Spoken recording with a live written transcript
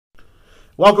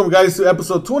Welcome, guys, to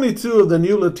episode 22 of the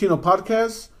New Latino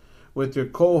Podcast with your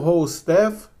co-host,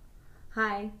 Steph.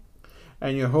 Hi.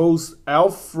 And your host,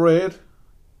 Alfred.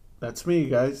 That's me,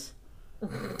 guys.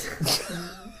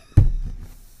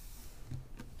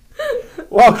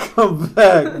 Welcome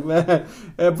back, man.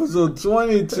 Episode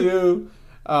 22.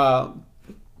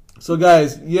 So,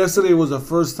 guys, yesterday was the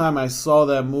first time I saw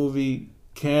that movie,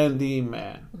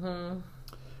 Candyman. Mm-hmm.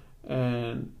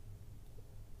 And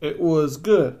it was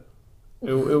good.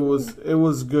 It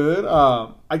was good.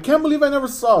 I can't believe I never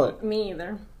saw it. Me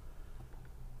either.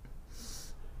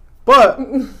 But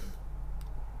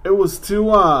it was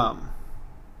too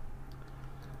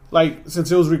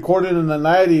since it was recorded in the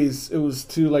 90s, it was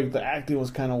too the acting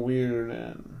was kind of weird,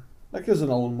 and it was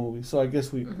an old movie, so I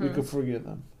guess we could forgive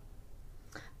them.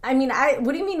 I mean,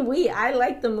 what do you mean we? I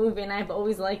like the movie and I've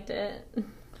always liked it.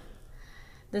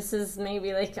 This is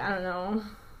maybe I don't know,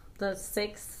 the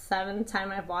 6th, 7th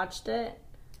time I've watched it.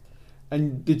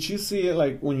 And did you see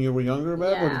it when you were younger,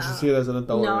 Beth? Yeah. Or did you see it as an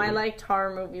adult? No, I liked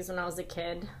horror movies when I was a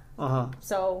kid. Uh-huh.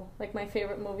 So, my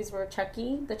favorite movies were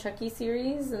Chucky, the Chucky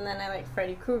series, and then I liked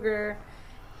Freddy Krueger,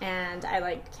 and I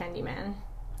liked Candyman.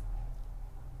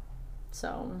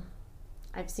 So,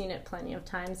 I've seen it plenty of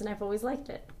times, and I've always liked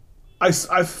it. I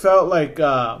felt like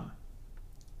I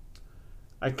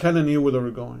kind of knew where they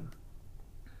were going.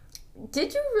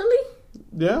 Did you really?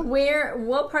 Yeah.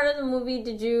 What part of the movie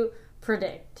did you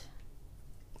predict?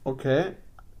 Okay.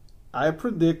 I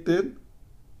predicted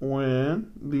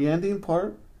when the ending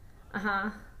part. Uh-huh.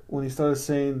 When he started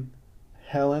saying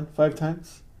Helen 5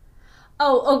 times.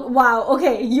 Oh, wow.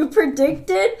 Okay, you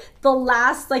predicted the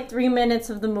last 3 minutes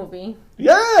of the movie.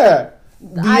 Yeah.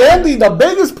 The ending, the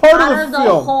biggest part of the film. Out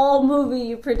of the whole movie,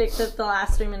 you predicted the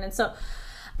last 3 minutes. So,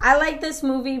 I like this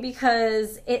movie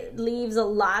because it leaves a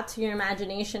lot to your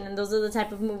imagination, and those are the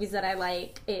type of movies that I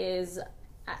like. Is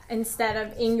instead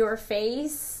of in your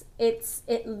face,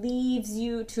 it leaves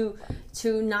you to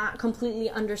not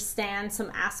completely understand some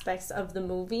aspects of the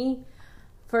movie.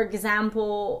 For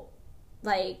example,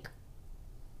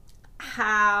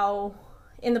 how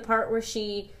in the part where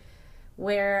he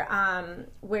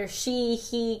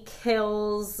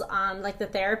kills the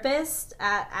therapist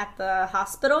at the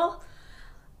hospital.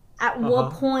 At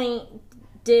what point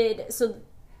did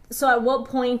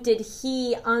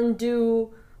he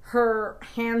undo her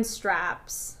hand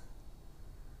straps?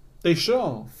 They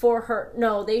show. For her.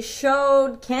 No, they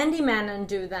showed Candyman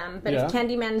undo them. But yeah. If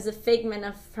Candyman is a figment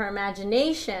of her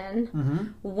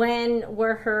imagination, when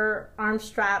were her arm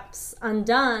straps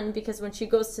undone? Because when she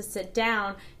goes to sit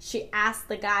down, she asks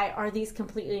the guy, are these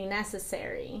completely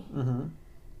necessary? Mm-hmm.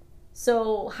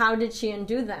 So how did she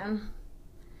undo them?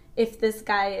 If this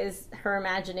guy is her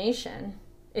imagination,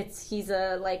 he's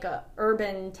a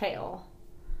urban tale.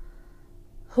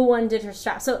 Who undid her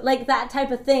strap? So that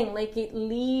type of thing, it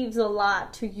leaves a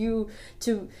lot to you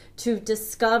to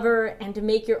discover and to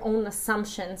make your own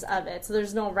assumptions of it. So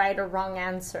there's no right or wrong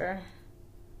answer.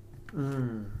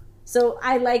 So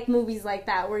I like movies like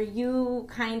that where you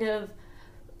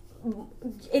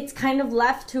it's kind of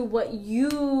left to what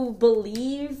you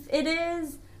believe it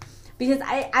is. Because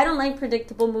I don't like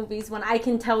predictable movies when I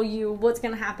can tell you what's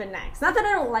going to happen next. Not that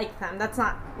I don't like them. That's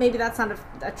not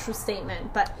a true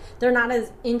statement. But they're not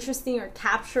as interesting or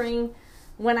capturing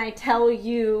when I tell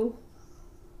you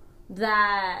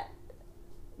that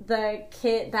the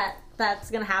kid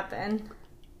that's going to happen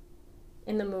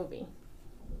in the movie.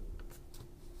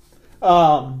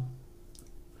 I'm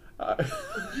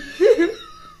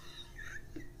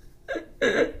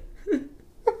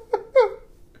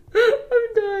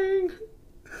dying.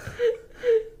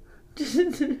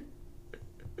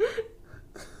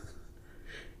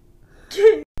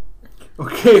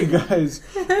 Okay, guys,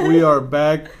 we are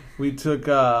back. We took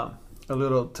a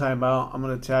little time out. I'm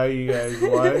gonna tell you guys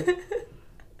why.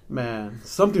 Man,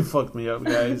 something fucked me up,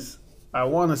 guys. I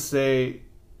want to say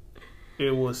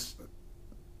it was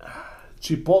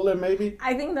Chipotle, maybe.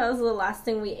 I think that was the last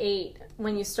thing we ate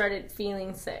when you started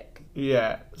feeling sick.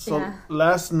 Yeah. So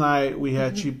last night we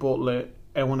had Chipotle,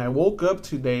 and when I woke up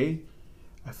today,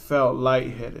 I felt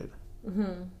lightheaded.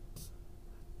 Mm-hmm.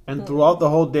 And throughout the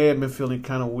whole day, I've been feeling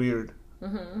kind of weird.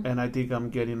 Mm-hmm. And I think I'm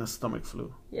getting a stomach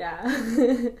flu. Yeah.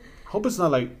 Hope it's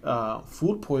not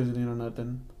food poisoning or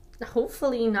nothing.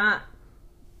 Hopefully not.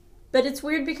 But it's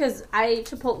weird because I ate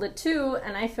Chipotle too,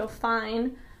 and I feel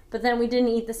fine. But then we didn't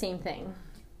eat the same thing.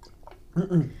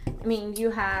 Mm-mm. I mean,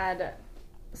 you had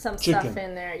some chicken stuff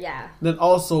in there, yeah. Then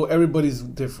also, everybody's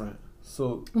different.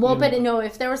 So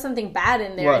if there was something bad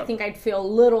in there, right. I think I'd feel a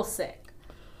little sick.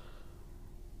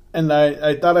 And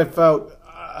I thought I felt...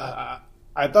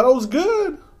 I thought it was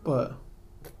good, but...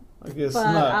 I guess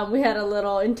but not. We had a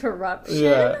little interruption.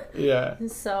 Yeah.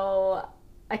 So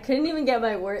I couldn't even get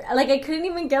my word. Like, I couldn't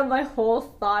even get my whole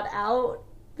thought out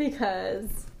because.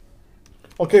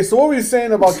 Okay, so what were you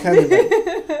saying about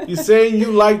Candyman? You're saying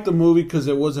you liked the movie because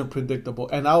it wasn't predictable,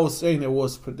 and I was saying it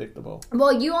was predictable.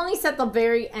 Well, you only said the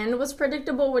very end was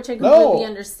predictable, which I completely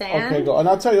understand. Okay, go. And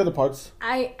I'll tell you other parts.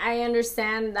 I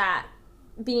understand that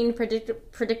being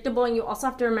predictable, and you also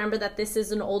have to remember that this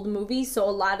is an old movie,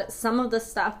 so some of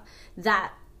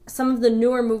the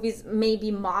newer movies may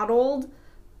be modeled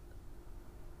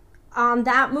on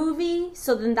that movie,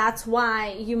 so then that's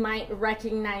why you might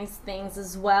recognize things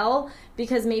as well,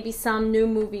 because maybe some new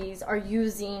movies are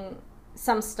using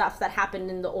some stuff that happened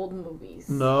in the old movies.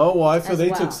 No, well, I feel they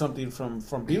took something from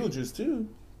Beetlejuice too.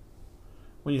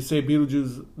 When you say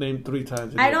Beetlejuice named 3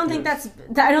 times, I don't think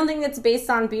it's based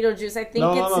on Beetlejuice. I think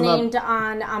it's named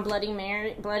on Bloody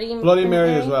Mary. Bloody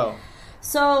Mary as well.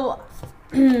 So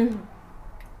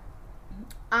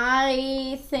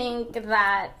I think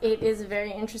that it is a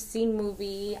very interesting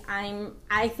movie.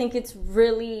 I think it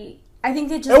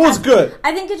was good.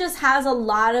 I think it just has a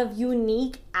lot of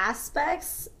unique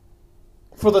aspects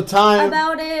for the time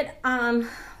about it.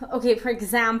 Okay, for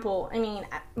example, I mean,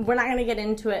 we're not going to get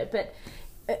into it, but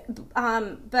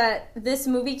this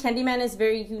movie Candyman is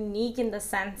very unique in the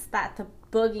sense that the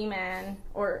boogeyman,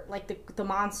 or like the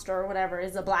monster or whatever,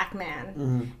 is a black man,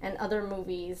 mm-hmm. and other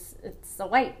movies it's a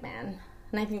white man.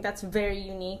 And I think that's very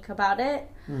unique about it.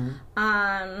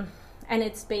 Mm-hmm. And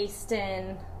it's based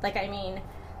in,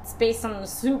 it's based on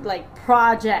the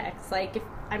projects. Like,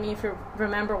 if you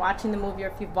remember watching the movie, or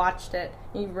if you've watched it,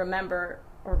 and you remember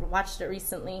or watched it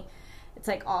recently, it's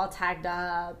like all tagged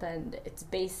up, and it's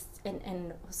based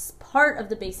and part of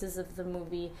the basis of the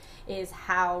movie is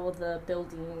how the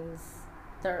buildings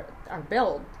are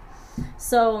built.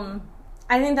 So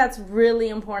I think that's really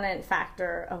important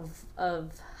factor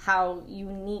of how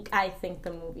unique I think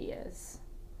the movie is.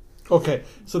 Okay,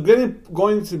 so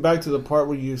going back to the part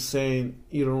where you're saying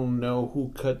you don't know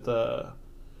who cut the...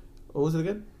 What was it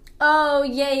again? Oh,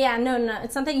 yeah, no,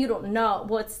 it's not that you don't know.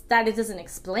 Well, it's that it doesn't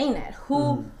explain it.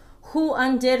 Who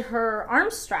undid her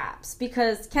arm straps?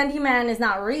 Because Candyman is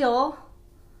not real,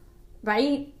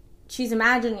 right? She's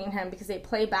imagining him because they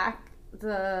play back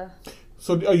the...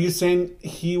 So are you saying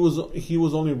he was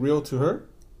only real to her?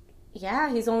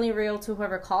 Yeah, he's only real to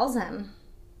whoever calls him.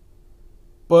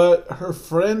 But her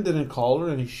friend didn't call her,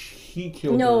 and he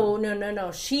killed her.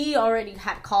 No. She already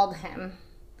had called him.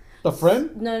 The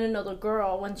friend? No. The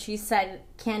girl, when she said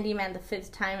Candyman the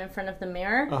 5th time in front of the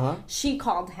mirror, she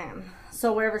called him.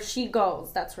 So wherever she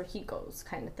goes, that's where he goes,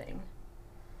 kind of thing.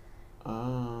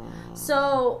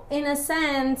 So in a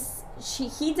sense,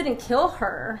 he didn't kill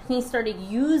her. He started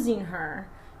using her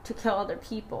to kill other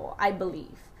people, I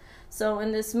believe. So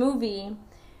in this movie,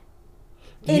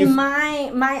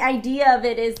 my idea of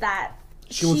it is that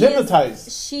she was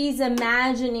hypnotized. She's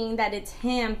imagining that it's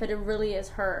him, but it really is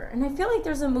her. And I feel like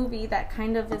there's a movie that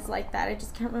kind of is like that. I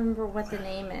just can't remember what the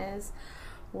name is,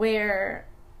 where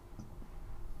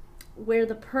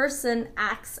the person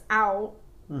acts out,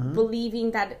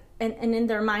 believing that, and in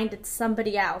their mind it's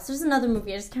somebody else. There's another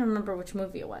movie, I just can't remember which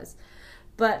movie it was.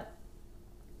 But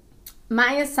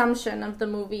my assumption of the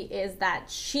movie is that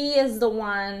she is the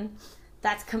one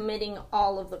that's committing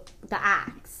all of the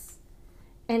acts.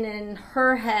 And in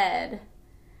her head,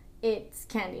 it's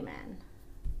Candyman.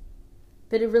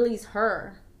 But it really is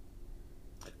her.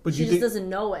 But she just doesn't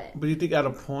know it. But you think at a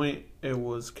point it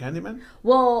was Candyman?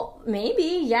 Well,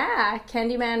 maybe, yeah.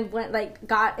 Candyman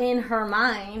got in her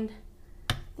mind.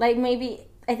 Maybe,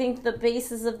 I think the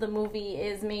basis of the movie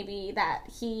is maybe that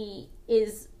he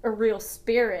is a real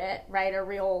spirit, right? A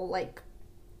real,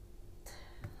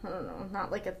 I don't know,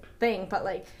 not like a thing,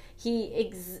 but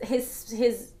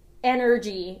his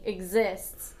energy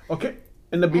exists. Okay.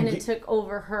 And it took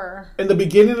over her. In the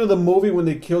beginning of the movie, when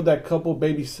they killed that couple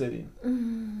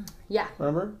babysitting. Yeah.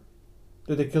 Remember?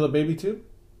 Did they kill a baby too?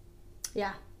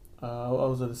 Yeah. I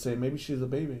was going to say, maybe she's a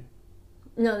baby.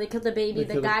 No, they killed the baby.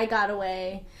 The guy got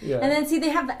away. Yeah. And then, they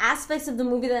have the aspects of the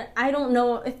movie that I don't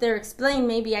know if they're explained.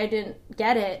 Maybe I didn't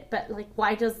get it. But,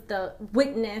 why does the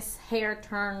witness hair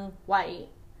turn white?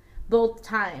 Both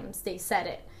times they said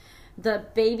it. The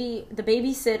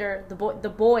babysitter, the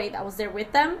boy that was there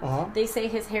with them, they say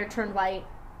his hair turned white.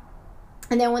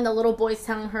 And then when the little boy's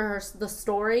telling her the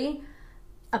story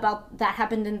about that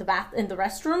happened in the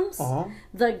restrooms,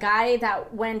 the guy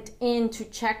that went in to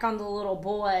check on the little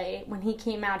boy, when he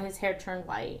came out, his hair turned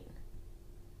white.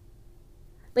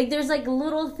 There's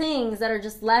little things that are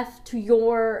just left to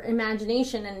your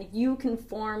imagination, and you can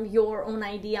form your own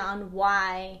idea on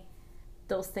why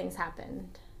those things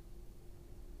happened.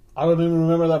 I don't even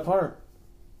remember that part.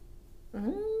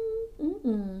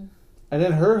 Mm-mm. And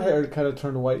then her hair kind of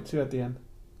turned white too at the end.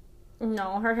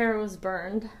 No, her hair was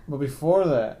burned. But before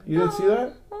that, you didn't see that?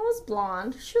 It was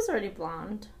blonde. She was already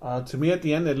blonde. To me, at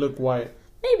the end, it looked white.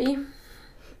 Maybe.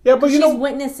 Yeah, but she's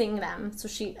witnessing them, so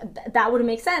that would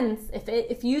make sense.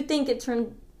 If you think it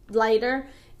turned lighter,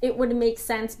 it would make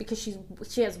sense because she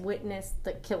has witnessed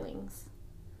the killings.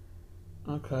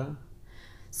 Okay.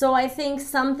 So I think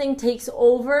something takes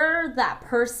over that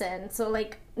person. So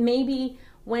like maybe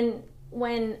when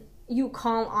you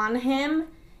call on him,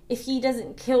 if he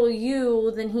doesn't kill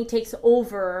you, then he takes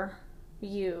over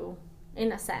you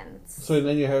in a sense. So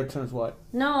then your hair turns white?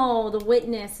 No, the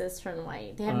witnesses turn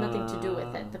white. They have nothing to do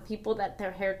with it. The people that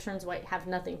their hair turns white have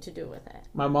nothing to do with it.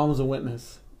 My mom's a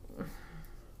witness.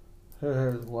 Her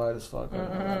hair is white as fuck.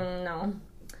 No.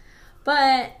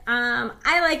 But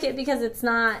I like it because it's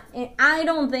not. I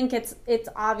don't think it's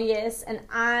obvious, and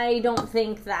I don't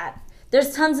think that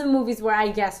there's tons of movies where I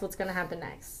guess what's gonna happen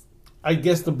next. I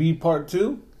guess the B part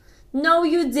 2? No,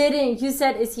 you didn't. You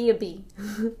said, "Is he a B?"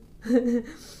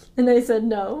 And I said,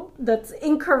 "No, that's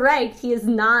incorrect. He is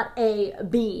not a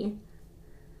B.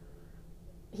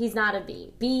 He's not a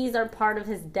B. B's are part of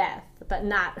his death, but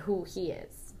not who he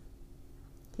is.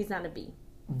 He's not a B."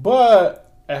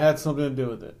 But it had something to do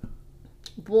with it.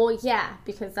 Well, yeah,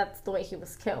 because that's the way he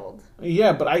was killed.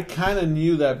 Yeah, but I kind of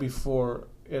knew that before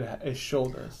it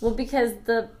showed us. Well, because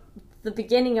the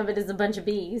beginning of it is a bunch of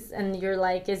B's, and you're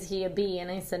like, "Is he a B?"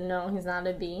 And I said, "No, he's not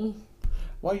a B."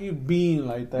 Why are you being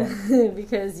like that?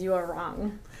 Because you are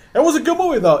wrong. It was a good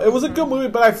movie, though. It was a good movie,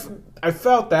 but I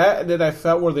felt that, and then I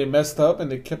felt where they messed up,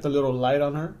 and they kept a little light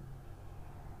on her.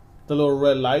 The little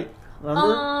red light.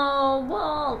 Remember? Oh,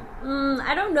 well,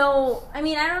 I don't know. I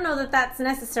mean, I don't know that that's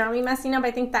necessarily messing up. I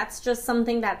think that's just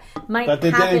something that might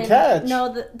happen. That they didn't catch.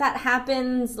 No, that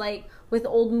happens, like, with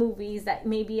old movies that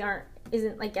maybe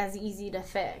isn't like as easy to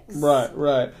fix.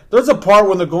 Right. There's a part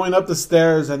when they're going up the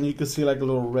stairs and you can see like a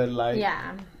little red light.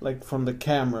 Yeah. Like from the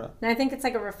camera. And I think it's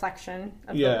like a reflection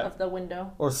of the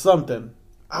window. Or something.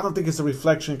 I don't think it's a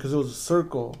reflection because it was a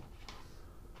circle.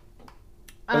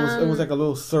 It was like a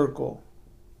little circle.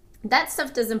 That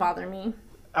stuff doesn't bother me.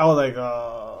 I was like,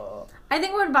 I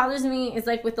think what bothers me is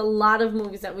like with a lot of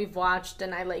movies that we've watched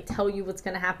and I like tell you what's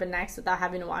going to happen next without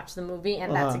having to watch the movie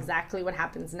and that's exactly what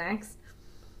happens next.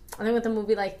 I think with a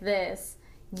movie like this,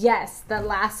 yes, the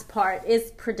last part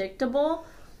is predictable,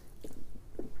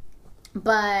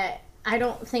 but I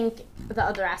don't think the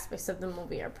other aspects of the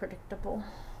movie are predictable.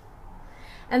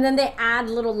 And then they add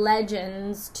little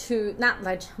legends to not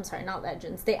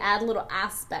legends. They add little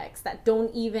aspects that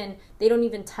don't even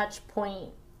touch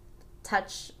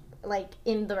like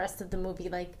in the rest of the movie,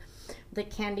 like the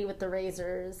candy with the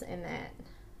razors in it.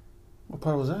 What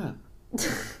part was that?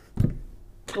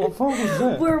 What part was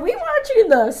that? Were we watching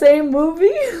the same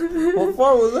movie? What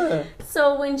part was that?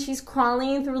 So when she's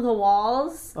crawling through the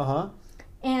walls.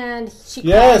 And she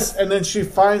and then she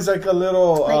finds like a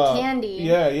little like candy.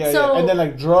 Yeah. And then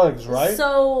like drugs, right?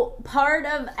 So part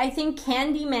of I think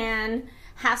Candyman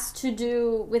has to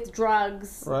do with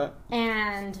drugs. Right.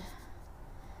 And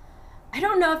I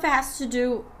don't know if it has to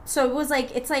do so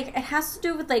it has to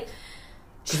do with like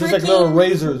tricking, like little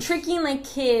razors. Tricking like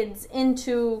kids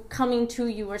into coming to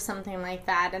you or something like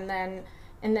that and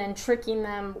then tricking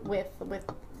them with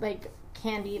like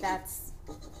candy that's.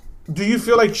 Do you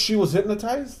feel like she was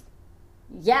hypnotized?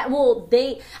 Yeah, well,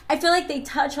 I feel like they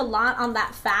touch a lot on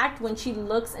that fact. When she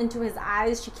looks into his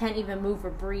eyes, she can't even move or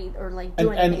breathe or like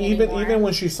do anything and even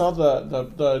when she saw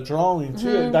the drawing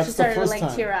too, that's the first time. She started to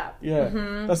like tear up.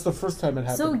 Yeah, that's the first time it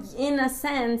happened. So in a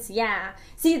sense, yeah.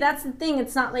 See, that's the thing.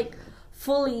 It's not like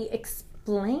fully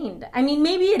explained. I mean,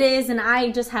 maybe it is, and I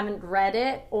just haven't read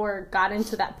it or gotten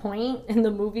to that point in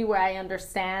the movie where I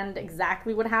understand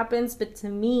exactly what happens. But to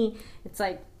me, it's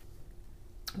like.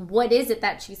 What is it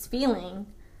that she's feeling?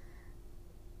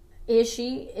 Is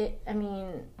she? I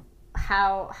mean,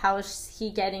 how is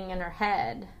he getting in her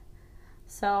head?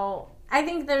 So I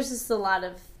think there's just a lot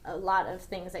of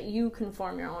things that you can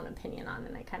form your own opinion on,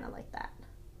 and I kind of like that.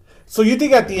 So you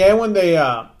think at the end when they,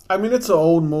 I mean, it's an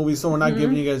old movie, so we're not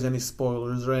giving you guys any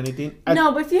spoilers or anything.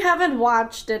 No, but if you haven't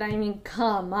watched it, I mean,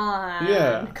 come on.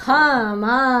 Yeah. Come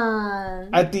on.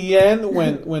 At the end,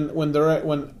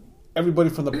 when everybody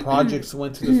from the projects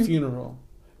went to the funeral,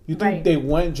 you think they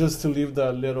went just to leave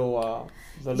the little?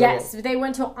 Yes, they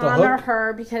went to honor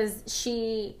her because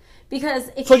she.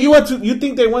 So you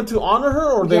think they went to honor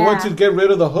her, or they went to get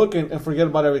rid of the hook and forget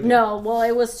about everything? No, well,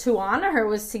 it was to honor her. It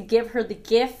was to give her the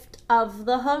gift of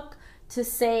the hook to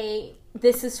say,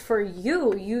 "This is for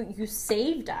you. You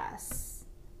saved us."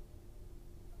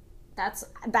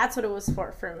 That's what it was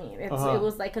for me. It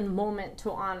was like a moment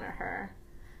to honor her.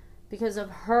 Because of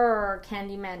her,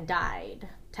 Candyman died.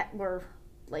 Or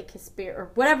like his spirit, or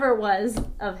whatever it was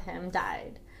of him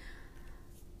died.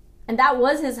 And that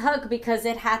was his hook because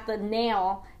it had the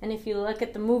nail. And if you look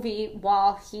at the movie,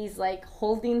 while he's like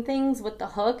holding things with the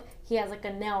hook, he has like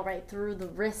a nail right through the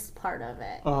wrist part of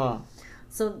it.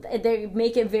 So they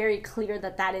make it very clear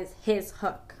that is his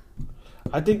hook.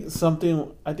 I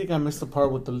think I missed the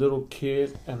part with the little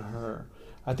kid and her.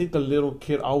 I think the little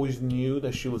kid always knew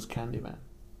that she was Candyman.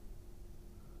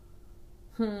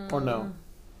 Or no?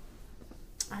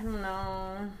 I don't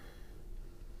know.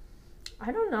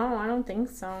 I don't think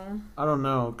so. I don't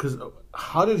know. Because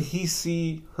how did he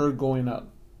see her going up?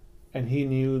 And he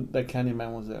knew that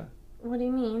Candyman was there? What do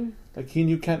you mean? Like he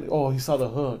knew he saw the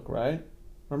hook, right?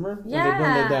 Remember? Yeah. When they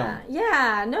burned it down.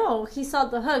 Yeah, no, he saw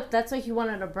the hook. That's why he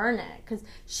wanted to burn it. Because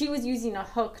she was using a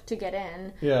hook to get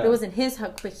in. Yeah. It wasn't his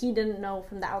hook, but he didn't know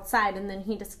from the outside. And then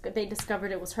they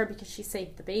discovered it was her because she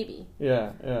saved the baby.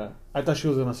 Yeah, yeah. I thought she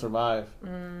was going to survive.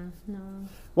 No.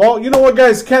 Well, you know what,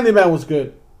 guys? Candyman was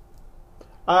good.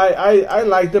 I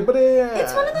liked it, but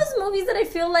it's one of those movies that I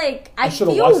feel like I should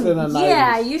have watched it in the 90s.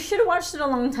 Yeah, you should have watched it a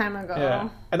long time ago. Yeah,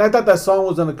 and I thought that song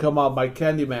was gonna come out by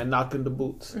Candyman, "Knocking the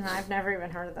Boots." No, I've never even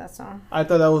heard of that song. I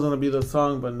thought that was gonna be the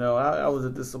song, but no, I was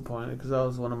disappointed because that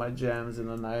was one of my jams in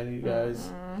the '90s,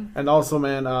 guys. And also,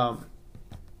 man, I'm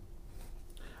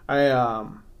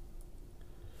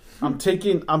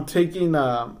taking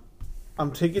the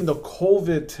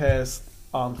COVID test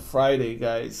on Friday,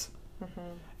 guys.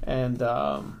 And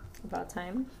about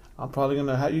time. I'm probably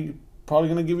gonna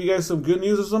give you guys some good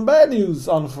news or some bad news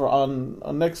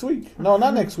on next week. No,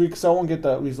 not next week, because I won't get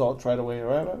the results right away,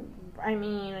 right? I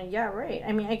mean, yeah, right.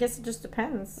 I mean, I guess it just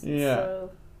depends. Yeah. So.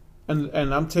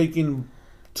 And I'm taking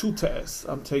 2 tests.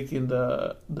 I'm taking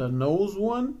the nose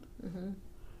one, and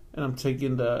I'm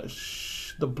taking the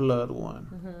blood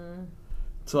one.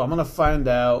 So I'm gonna find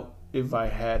out if I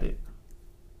had it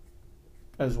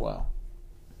as well.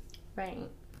 Right.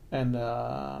 And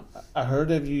I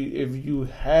heard if you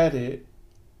had it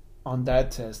on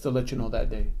that test, they'll let you know that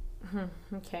day.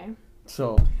 Okay.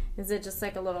 So. Is it just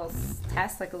like a little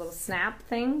test, like a little snap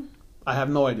thing? I have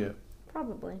no idea.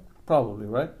 Probably,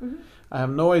 right? I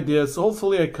have no idea. So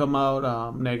hopefully I come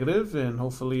out negative, and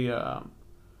hopefully, I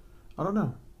don't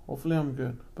know. Hopefully I'm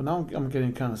good. But now I'm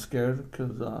getting kind of scared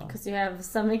because you have a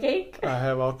stomach ache? I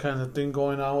have all kinds of things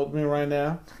going on with me right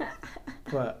now.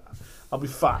 But I'll be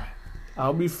fine.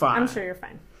 I'm sure you're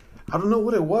fine. I don't know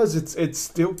what it was. It's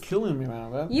still killing me,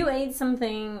 man. You ate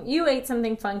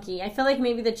something funky. I feel like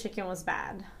maybe the chicken was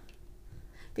bad.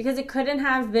 Because it couldn't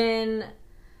have been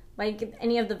like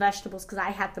any of the vegetables, because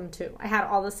I had them too. I had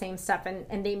all the same stuff,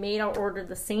 and they made our order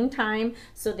the same time,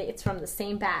 so that it's from the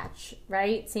same batch,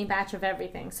 right? Same batch of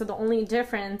everything. So the only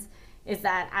difference is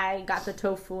that I got the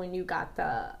tofu and you got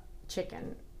the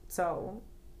chicken. So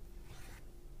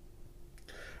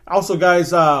also,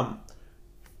 guys,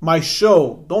 my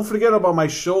show. Don't forget about my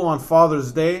show on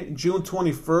Father's Day, June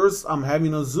 21st. I'm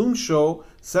having a Zoom show,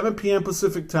 7 p.m.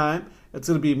 Pacific time. It's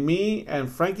going to be me and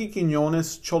Frankie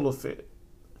Quinones Cholofit.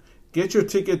 Get your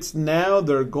tickets now.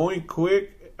 They're going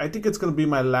quick. I think it's going to be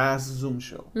my last Zoom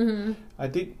show. I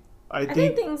think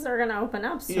things are going to open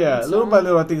up soon. Yeah, little by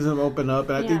little, I think it's going to open up.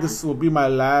 And I think this will be my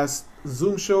last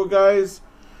Zoom show, guys.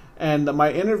 And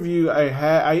my interview,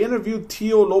 I interviewed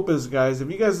Tio Lopez, guys. If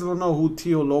you guys don't know who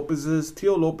Tio Lopez is,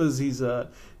 Tio Lopez, he's a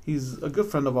good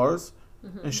friend of ours.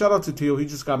 And shout out to Tio. He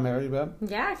just got married, man.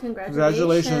 Yeah,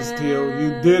 congratulations, Tio.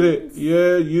 You did it.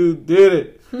 Yeah, you did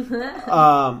it.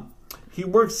 He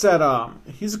works at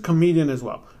he's a comedian as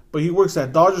well, but he works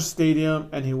at Dodger Stadium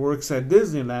and he works at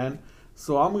Disneyland.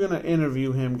 So I'm gonna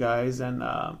interview him, guys, and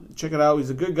check it out. He's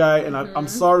a good guy, and I'm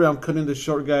sorry I'm cutting this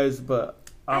short, guys, but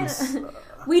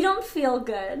we don't feel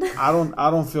good. I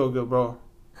don't feel good, bro.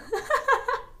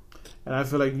 And I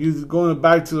feel like you're going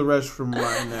back to the restroom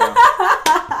right now.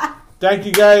 Thank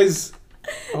you, guys.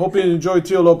 I hope you enjoyed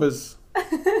Tio Lopez.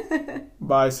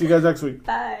 Bye. See you guys next week.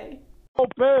 Bye.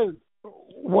 Lopez.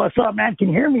 What's up, man? Can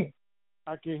you hear me?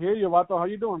 I can hear you, Vato. How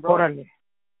you doing, bro? Orale.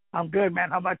 I'm good, man.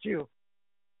 How about you?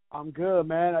 I'm good,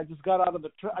 man. I just got out of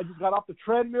I just got off the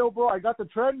treadmill, bro. I got the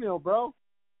treadmill, bro.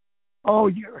 Oh,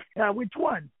 which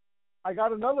one? I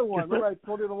got another one. Remember I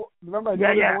told you the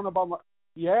one about my...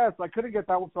 Yes, I couldn't get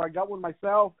that one, so I got one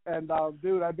myself. And,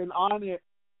 dude, I've been on it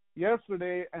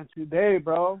yesterday and today,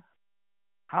 bro.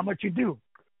 How much you do?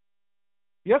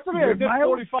 Yesterday I did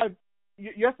 45.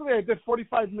 Yesterday I did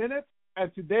 45 minutes,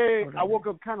 and today I woke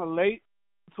up kind of late,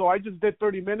 so I just did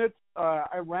 30 minutes.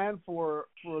 I ran for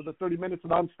the 30 minutes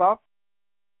nonstop.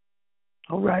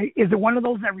 All right. Is it one of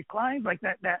those that reclines like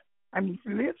that?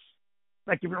 Lifts?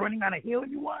 Like if you're running on a hill,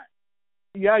 you want?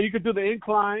 Yeah, you could do the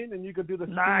incline and you could do the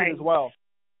speed as well.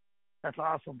 That's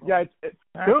awesome, bro. Yeah, That's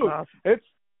dude, awesome.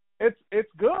 it's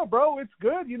good, bro. It's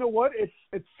good. You know what?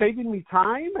 It's saving me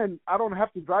time, and I don't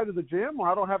have to drive to the gym, or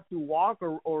I don't have to walk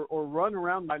or run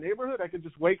around my neighborhood. I can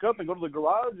just wake up and go to the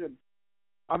garage, and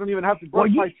I don't even have to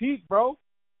brush my teeth, bro.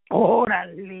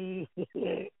 Orale.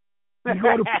 You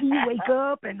go to pee, wake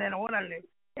up, and then orale.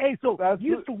 Hey, so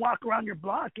you used to walk around your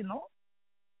block, you know?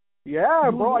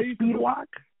 Yeah, bro. I used to walk.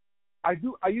 I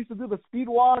used to do the speed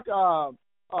walk. Well,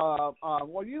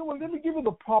 you know what? Let me give you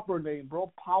the proper name,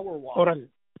 bro. Power walk. Orale.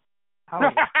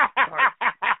 Power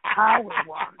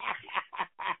walk.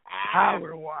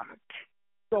 Power walk.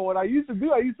 So what I used to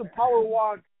do, I used to power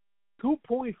walk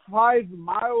 2.5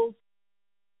 miles,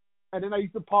 and then I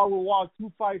used to power walk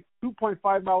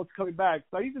 2.5 miles coming back.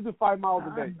 So I used to do 5 miles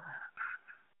a day.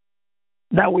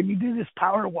 Now, when you do this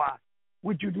power walk,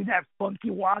 would you do that funky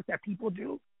walk that people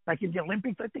do? Like in the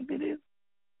Olympics, I think it is?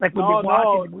 Like when they walk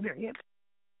and they move their hips?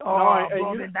 Oh, no,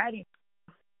 bro, then that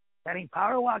ain't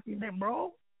power walking then,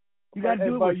 bro. You got to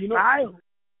do it with style.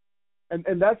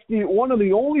 And that's one of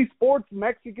the only sports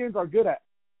Mexicans are good at.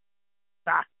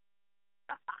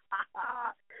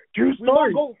 True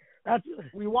story.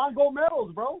 We want gold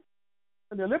medals, bro,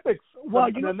 in the Olympics. Well,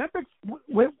 in the Olympics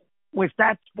with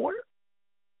that sport.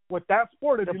 With that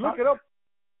sport, if you look it up,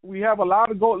 we have a lot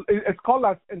of gold. It's called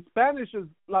in Spanish is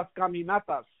las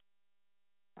caminatas.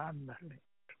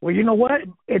 Well, you know what?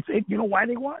 You know why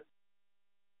they won?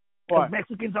 What?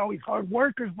 Mexicans are always hard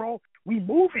workers, bro. We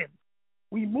moving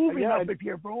up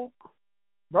here, bro.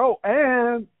 Bro,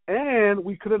 and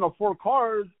we couldn't afford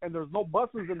cars, and there's no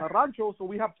buses in the rancho, so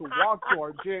we have to walk to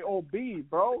our job,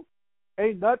 bro.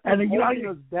 Ain't nothing holding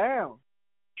us down.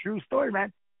 True story,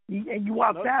 man. And you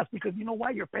walk fast because you know why?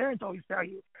 Your parents always tell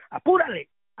you, apúrale.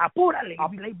 You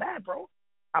be laid back, bro.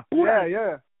 Apúrale.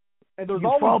 Yeah. And there's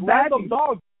always random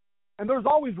dogs. And there's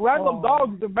always random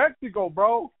dogs in Mexico,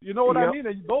 bro. You know what I mean?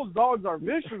 And those dogs are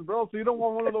vicious, bro. So you don't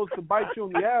want one of those to bite you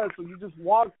in the ass. So you just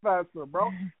walk faster,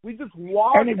 bro. We just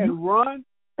walk and run.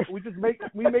 We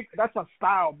make that's a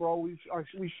style, bro. We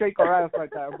shake our ass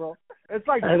like that, bro. It's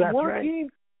like twerking. Right.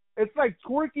 It's like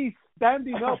twerking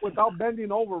standing up without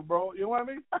bending over, bro. You know what I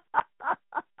mean?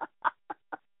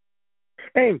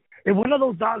 Hey, if one of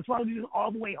those dogs follows you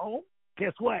all the way home,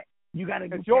 guess what? You got to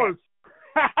do yours.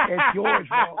 It's yours,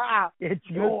 bro. It's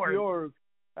yours.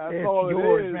 That's all it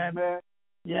is, man.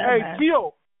 Yeah, hey, man.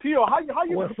 Tio, how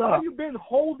you been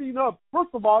holding up?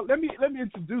 First of all, let me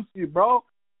introduce you, bro.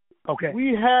 Okay.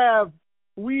 We have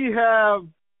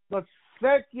the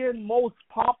second most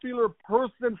popular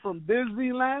person from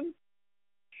Disneyland.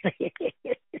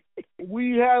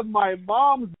 We have my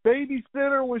mom's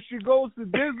babysitter when she goes to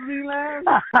Disneyland.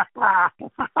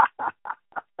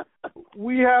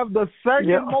 We have the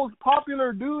second most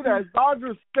popular dude at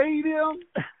Dodger Stadium.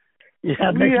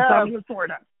 Yeah,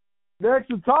 next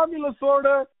to Tommy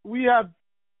Lasorda. We have,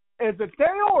 is it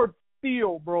Teo or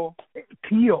Theo, bro?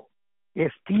 Theo.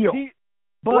 It's Theo.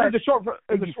 But what is the short? What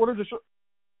is the short?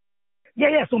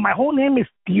 Yeah. So my whole name is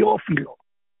Teofilo.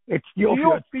 It's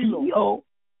Teofilo.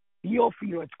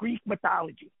 Teofilo. It's Greek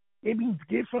mythology. It means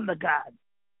gift from the gods.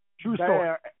 True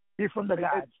story. Gift from the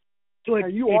gods. So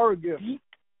you are a gift.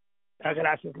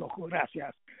 Gracias, loco.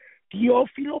 Gracias.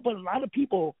 Teofilo, but a lot of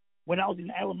people, when I was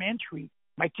in elementary,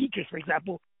 my teachers, for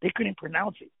example, they couldn't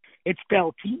pronounce it. It's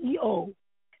spelled Teofilo.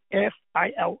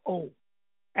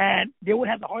 And they would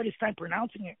have the hardest time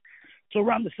pronouncing it. So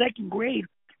around the second grade,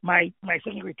 my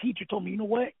second grade teacher told me, you know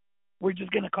what? We're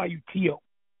just going to call you Tio.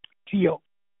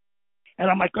 And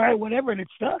I'm like, all right, whatever. And it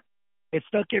stuck. It's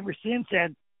stuck ever since.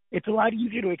 And it's a lot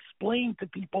easier to explain to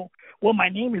people what my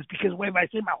name is because when I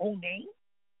say my whole name,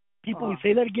 people will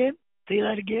say that again,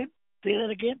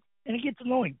 and it gets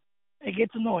annoying.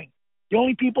 The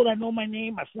only people that know my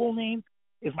name, my full name,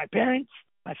 is my parents,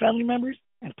 my family members,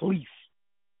 and police.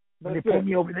 When they pull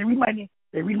me over, they read my name,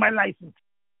 they read my license.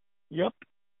 Yep.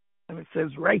 And it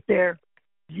says right there,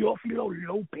 Teofilo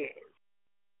Lopez.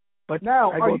 But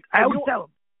now, I always tell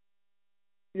them.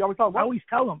 You always tell them what? I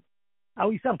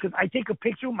always tell them because I take a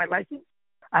picture with my license.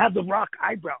 I have the rock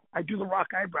eyebrow. I do the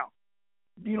rock eyebrow.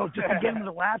 You know, just to get them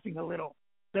to laughing a little.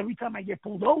 So every time I get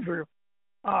pulled over,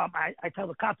 I tell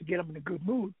the cop to get them in a good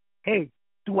mood. Hey,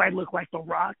 do I look like The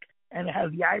Rock? And it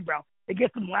has the eyebrow. It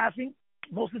gets them laughing.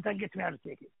 Most of the time, gets me out of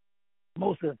ticket.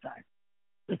 Most of the time.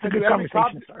 It's a good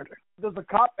conversation starter. Does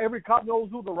every cop knows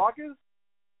who The Rock is?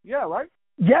 Yeah, right?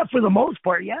 Yeah, for the most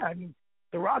part, yeah. I mean,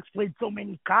 The Rock's played so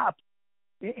many cops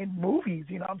in movies,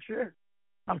 you know, I'm sure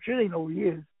they know who he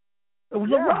is. It was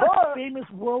a Rock, famous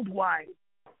worldwide.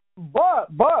 But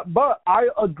I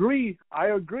agree,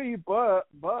 but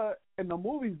in the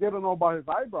movies they don't know about his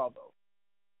eyebrow though.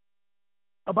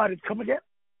 About it, come again?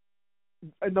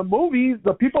 In the movies,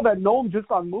 the people that know him just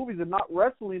on movies and not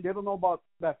wrestling, they don't know about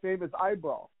that famous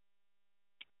eyebrow.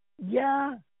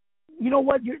 Yeah, you know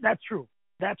what? That's true.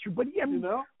 That's true. But I mean,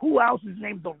 who else is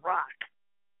named The Rock?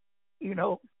 You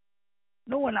know,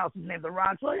 no one else is named The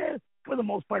Rock. So yeah, for the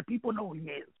most part, people know who he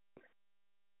is.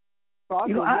 So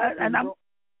you know,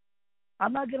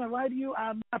 I'm not gonna lie to you.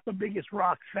 I'm not the biggest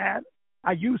Rock fan.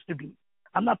 I used to be.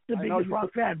 I'm not the biggest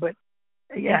Rock fan, but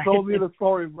yeah. You told me the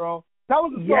story, bro. That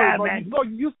was the story, bro.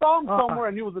 Man. You saw him somewhere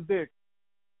and he was a dick.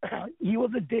 He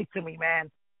was a dick to me,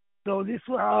 man. So this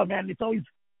was, man, it's always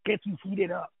gets you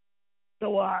heated up.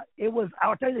 So it was,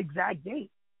 I'll tell you the exact date.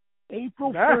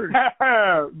 April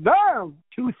 1st. Damn.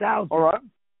 2000. All right.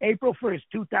 April 1st,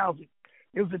 2000.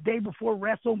 It was the day before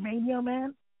WrestleMania,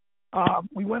 man.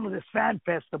 We went to this fan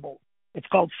festival. It's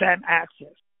called Fan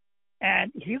Access.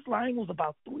 And his line was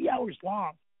about 3 hours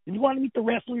long. If you want to meet the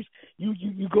wrestlers, you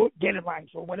go get in line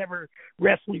for whatever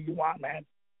wrestler you want, man.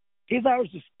 His line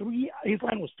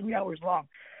was 3 hours long.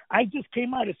 I just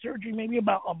came out of surgery maybe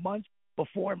about a month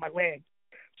before my leg.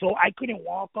 So I couldn't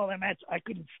walk all that much. I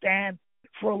couldn't stand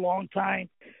for a long time.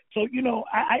 So, you know,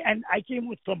 I came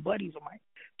with some buddies of mine,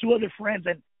 2 other friends,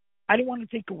 and I didn't want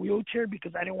to take a wheelchair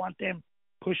because I didn't want them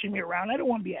pushing me around. I didn't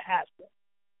want to be a hassle.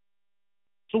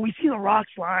 So we see the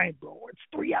Rock's line, bro. It's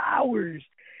 3 hours.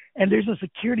 And there's a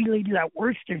security lady that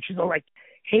works there, and she's all like,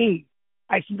 hey,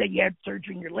 I see that you had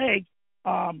surgery in your leg.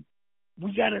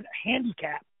 We got a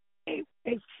handicap,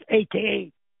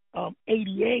 a.k.a.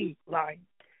 ADA line,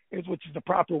 which is the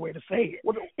proper way to say it.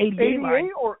 What, ADA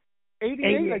line. Or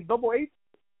ADA, like double A?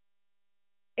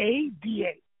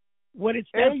 ADA. What it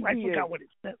stands for, I forgot what it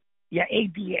says. Yeah,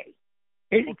 ADA.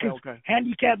 Because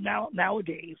handicap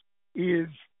nowadays is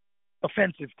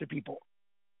offensive to people.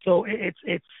 So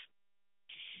it's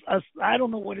I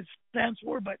don't know what it stands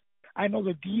for, but I know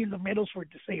the D in the middle is for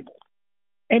disabled.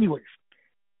 Anyways,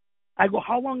 I go,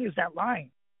 how long is that line?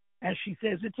 And she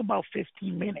says, it's about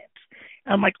 15 minutes.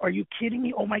 And I'm like, are you kidding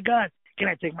me? Oh, my God, can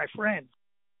I take my friends?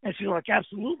 And she's like,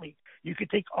 absolutely. You could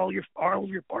take all of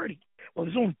your party. Well,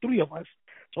 there's only 3 of us.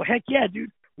 So, heck yeah,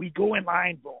 dude. We go in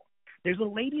line, bro. There's a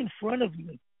lady in front of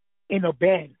me in a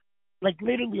bed, like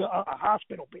literally a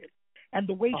hospital bed. And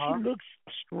the way she looks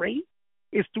straight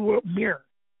is through a mirror.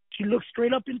 She looks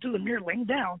straight up into the mirror, laying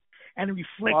down, and it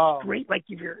reflects straight, like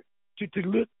if you're to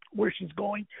look where she's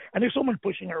going. And there's someone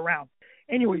pushing her around.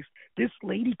 Anyways, this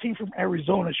lady came from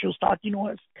Arizona. She was talking to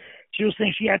us. She was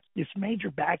saying she had this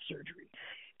major back surgery.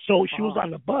 So she was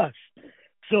on the bus.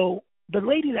 So the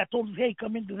lady that told us, hey,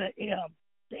 come into the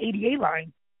ADA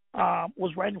line,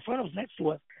 was right in front of us, next to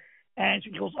us. And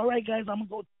she goes, all right, guys, I'm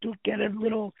going to go get a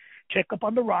little checkup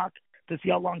on The Rock to see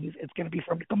how long it's going to be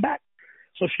for him to come back.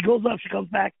 So she goes up, she comes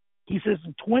back. He says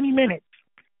in 20 minutes,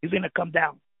 he's going to come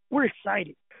down. We're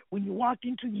excited. When you walk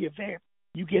into the event,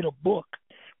 you get a book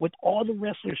with all the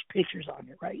wrestlers' pictures on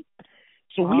it, right?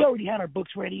 So we already had our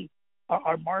books ready,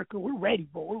 our marker. We're ready,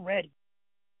 bro. We're ready.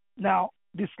 Now,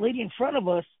 this lady in front of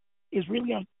us is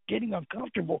really getting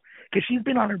uncomfortable because she's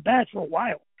been on her back for a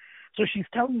while. So she's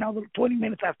telling, now that 20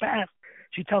 minutes have passed,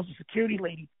 she tells the security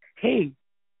lady, hey,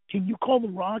 can you call The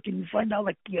Rock and you find out,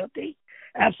 like, the update?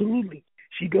 Absolutely.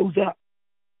 She goes up,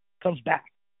 comes back.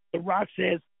 The Rock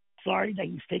says, sorry that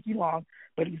he's taking long,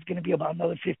 but he's going to be about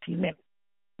another 15 minutes.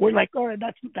 We're like, all right,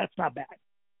 that's not bad.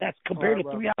 That's compared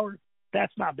to 3 hours,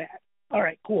 that's not bad. All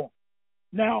right, cool.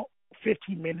 Now,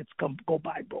 15 minutes go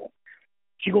by, bro.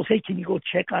 She goes, hey, can you go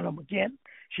check on him again?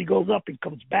 She goes up and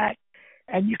comes back,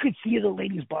 and you could see the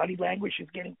lady's body language. She's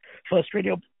getting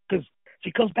frustrated because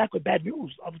she comes back with bad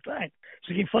news all the time.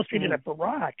 She's getting frustrated at The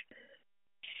Rock.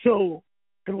 So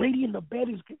the lady in the bed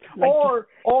is like,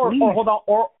 hold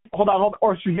on,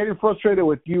 or she's getting frustrated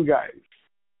with you guys.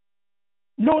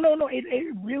 No.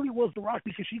 It really was The Rock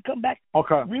because she'd come back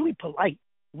really polite.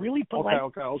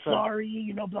 Okay.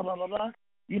 Sorry, blah, blah, blah, blah.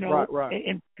 Right.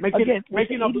 And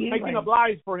making up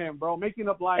lies for him, bro. Making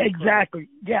up lies. Exactly.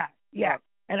 Yeah.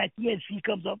 And at the end, she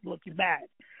comes up looking bad.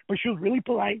 But she was really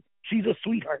polite. She's a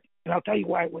sweetheart. And I'll tell you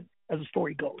why as the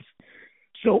story goes.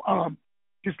 So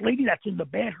this lady that's in the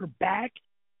bed, her back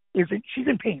she's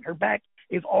in pain. Her back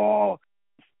is all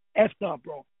effed up,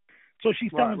 bro. So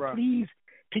she's telling him, please,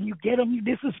 can you get him?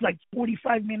 This is like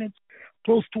 45 minutes,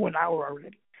 close to an hour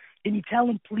already. Can you tell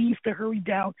him, please, to hurry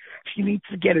down? She needs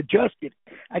to get adjusted.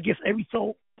 I guess every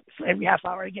half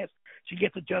hour, I guess, she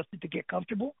gets adjusted to get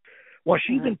comfortable. While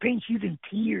she's in pain, she's in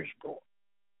tears, bro.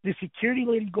 The security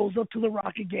lady goes up to The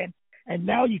Rock again And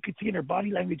now you could see in her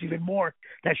body language even more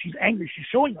that she's angry. She's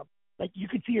showing them. Like, you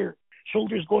could see her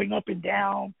shoulders going up and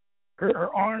down,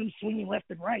 her arms swinging left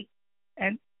and right.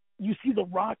 And you see The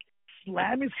Rock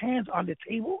slam his hands on the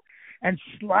table and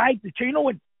slide the chair. You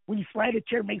know when you slide a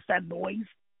chair, it makes that noise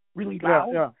really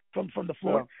loud from the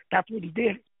floor? Yeah. That's what he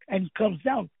did. And he comes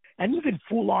down. And he's in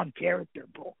full-on character,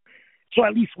 bro. So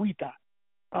at least we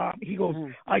thought. He goes,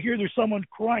 I hear there's someone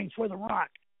crying for The Rock.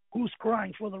 Who's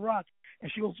crying for The Rock?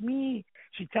 And she goes, me.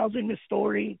 She tells him her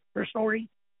story,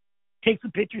 takes a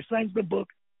picture, signs the book.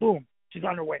 Boom. She's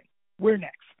on her way. We're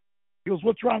next. He goes,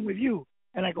 what's wrong with you?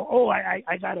 And I go, oh, I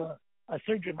got a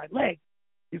surgery in my leg.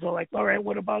 He's all like, all right,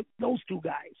 what about those two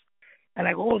guys? And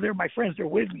I go, oh, they're my friends. They're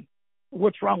with me.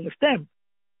 What's wrong with them?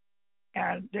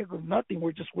 And they go, nothing.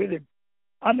 We're just with him.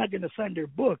 I'm not going to sign their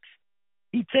books.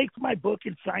 He takes my book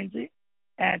and signs it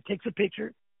and takes a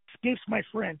picture, skips my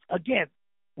friends. Again,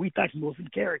 we thought he was in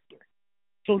character.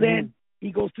 So then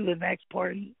he goes to the next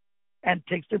party and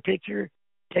takes their picture,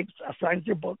 signs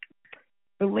their book.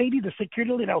 The lady, the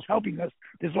security lady that was helping us,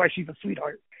 this is why she's a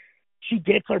sweetheart. She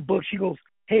gets our book. She goes,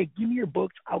 hey, give me your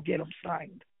books. I'll get them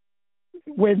signed.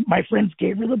 When my friends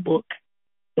gave her the book,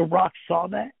 The Rock saw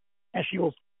that, and she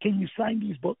goes, can you sign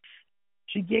these books?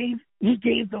 He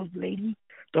gave those lady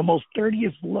the most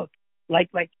dirtiest look, like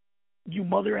you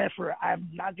mother effer, I'm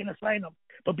not gonna sign them.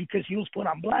 But because he was put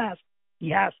on blast, he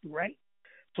has to, right?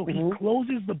 So he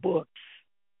closes the books.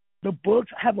 The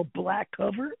books have a black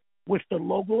cover with the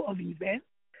logo of the event,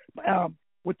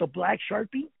 with the black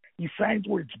Sharpie. He signs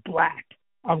where it's black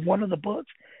on one of the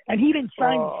books, and he didn't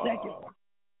sign the second one.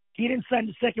 He didn't sign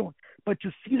the second one. But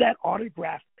to see that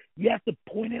autograph, you have to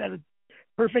point it at a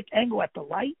perfect angle at the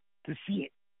light to see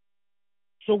it.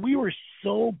 So we were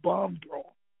so bummed, bro.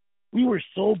 We were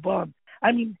so bummed.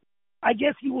 I mean, I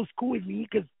guess he was cool with me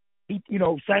because he,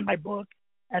 signed my book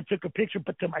and took a picture.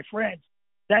 But to my friends,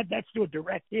 that's still a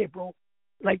direct hit, bro.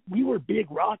 Like, we were big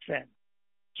Rock fans.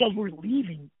 So as we're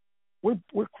leaving, we're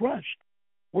crushed.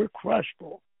 We're crushed,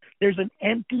 bro. There's an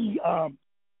empty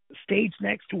stage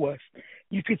next to us.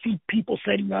 You could see people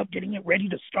setting up, getting it ready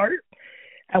to start.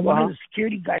 And one of the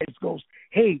security guys goes,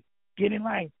 hey, get in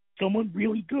line. Someone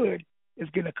really good is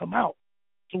going to come out.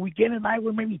 So we get in line.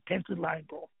 We're maybe 10th in line,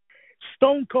 bro.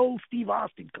 Stone Cold Steve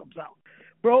Austin comes out.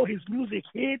 Bro, his music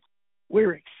hits.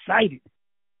 We're excited.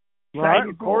 Right,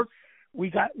 of course. We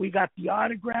got the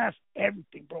autographs,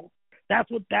 everything, bro. That's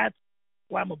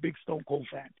why I'm a big Stone Cold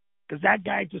fan. Because that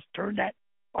guy just turned that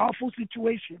awful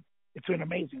situation into an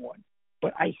amazing one.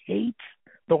 But I hate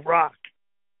The Rock.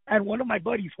 And one of my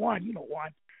buddies, Juan,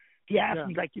 he asked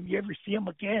me, like, if you ever see him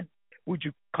again, would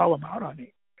you call him out on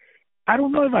it? I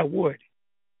don't know if I would.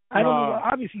 I don't know.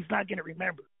 Obviously, he's not going to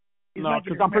remember. No,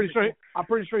 because I'm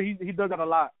pretty sure he does that a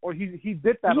lot, or he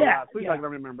did that a lot, so he's not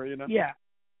going to remember,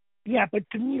 Yeah, but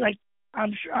to me, like,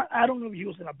 I'm sure, I don't know if he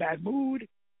was in a bad mood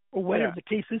or whatever the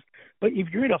case is, but if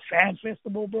you're in a fan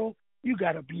festival, bro, you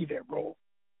got to be there, bro.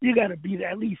 You got to be there,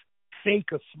 at least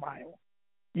fake a smile.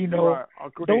 Right.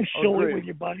 Don't show it with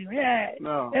your body.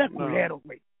 Era culero,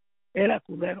 güey. Era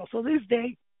culero. So this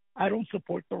day, I don't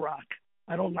support The Rock.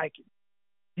 I don't like it.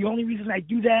 The only reason I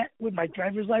do that with my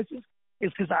driver's license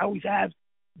is because I always have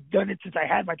done it since I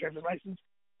had my driver's license,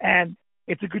 and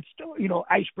it's a good,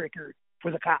 icebreaker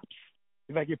for the cops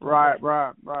if I get pulled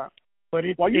over. Right. But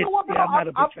you know what, bro? I'm not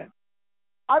a big fan.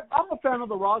 I'm a fan of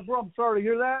The Rock, bro. I'm sorry to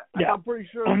hear that. Yeah. I'm pretty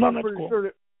sure.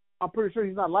 I'm pretty sure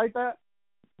he's not like that.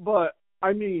 But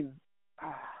I mean,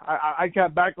 I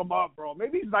can't back him up, bro.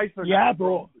 Maybe he's nicer. Yeah,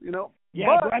 bro. Yeah,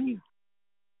 but bro. I mean,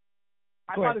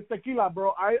 I bought his tequila,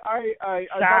 bro. I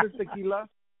bought his tequila.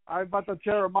 I bought the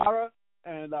Terramara,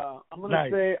 and I'm gonna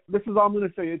say this is all I'm gonna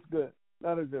say. It's good.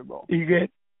 That is it, bro. You good?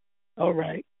 All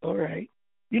right.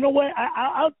 You know what?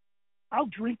 I'll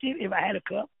drink it if I had a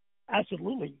cup.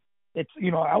 Absolutely. It's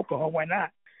alcohol. Why not?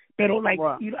 But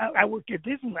I work at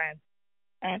Disneyland,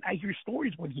 and I hear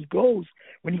stories when he goes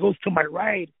to my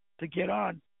ride to get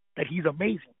on that he's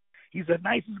amazing. He's the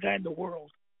nicest guy in the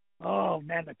world. Oh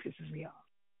man, that pisses me off.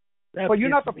 But you're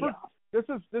not the first.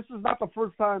 This is not the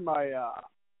first time I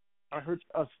heard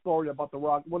a story about The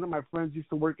Rock. One of my friends used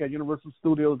to work at Universal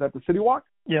Studios at the City Walk.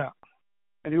 Yeah.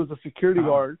 And he was a security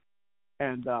guard.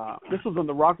 And this was when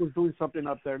The Rock was doing something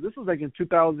up there. This was like in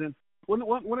 2000. When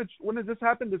did this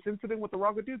happen? This incident with The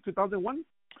Rock with you? 2001?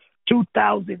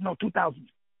 2000.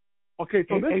 Okay,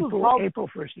 so this April, was April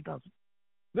 1st, 2000.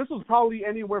 This was probably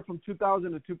anywhere from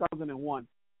 2000 to 2001.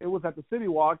 It was at the City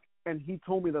Walk, and he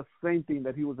told me the same thing,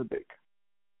 that he was a dick.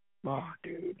 Oh,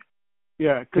 dude.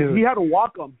 Yeah, because he had to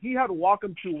walk him. He had to walk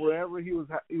him to wherever he was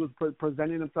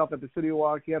presenting himself at the City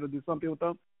Walk. He had to do something with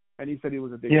them, and he said he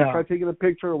was a dick. Yeah. He tried taking a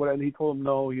picture or whatever, and he told him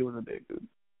no, he was a dick, dude.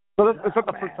 So it's not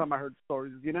the first time I heard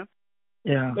stories, you know?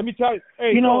 Yeah. Let me tell you.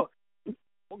 Hey, you know.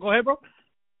 Go ahead, bro.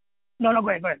 No, go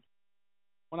ahead.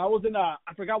 When I was in, I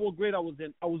forgot what grade I was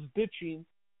in. I was ditching,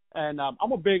 and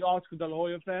I'm a big Oscar De La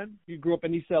Hoya fan. He grew up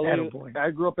in East LA. Attaboy.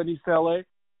 I grew up in East LA.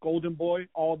 Golden Boy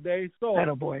all day. So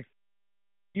Attaboy.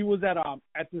 he was at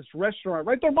this restaurant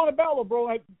right there in Montebello, bro.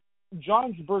 At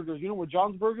John's Burgers. You know where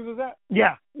John's Burgers is at?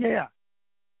 Yeah.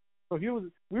 So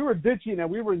we were ditching, and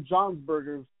we were in John's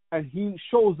Burgers, and he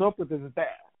shows up with his dad.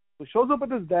 So he shows up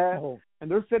with his dad,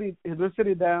 and they're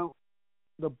sitting down.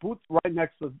 The booth right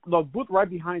next to us, the booth right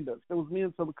behind us. It was me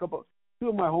and two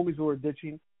of my homies who were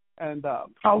ditching, and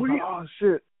how were you? Oh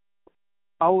shit!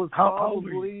 I was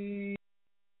probably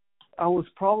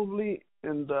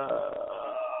in the.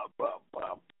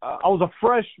 I was a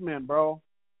freshman, bro.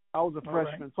 I was a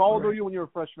freshman. Right. So how old were you when you were a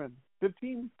freshman?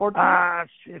 15, 14?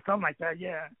 Shit, something like that.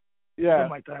 Yeah. Yeah.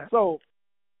 Something like that.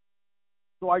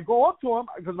 So I go up to him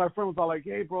because my friend was all like,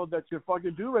 "Hey, bro, that's your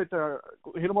fucking dude right there.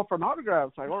 Hit him up for an autograph."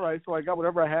 It's like, all right. So I got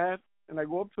whatever I had, and I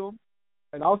go up to him.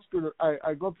 And Oscar,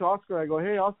 I go up to Oscar. I go,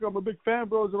 "Hey, Oscar, I'm a big fan,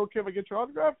 bro. Is it okay if I get your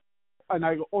autograph?" And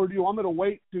I go, "Or do you want me to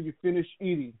wait till you finish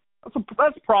eating?"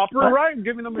 That's proper, right? I'm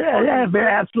giving him yeah,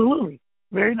 absolutely.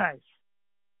 Very nice.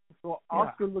 So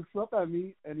Oscar looks up at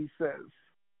me, and he says,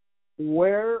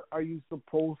 "Where are you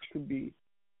supposed to be?"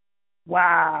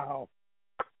 Wow.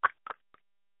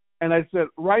 And I said,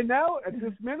 "Right now, at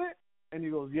this minute?" And he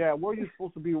goes, "Yeah, where are you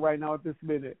supposed to be right now at this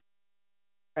minute?"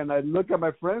 And I look at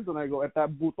my friends, and I go, "At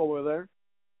that booth over there."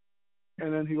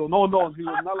 And then he goes, No. He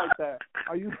goes, "Not like that.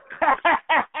 Are you?"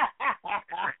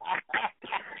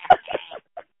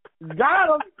 Got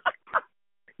him.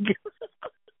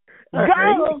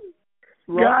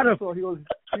 Got him. So he goes,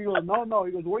 No.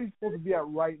 He goes, "Where are you supposed to be at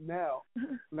right now?"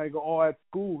 And I go, "Oh, at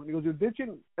school." And he goes, "You're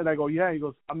ditching?" And I go, "Yeah." He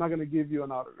goes, "I'm not going to give you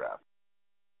an autograph."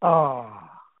 Oh.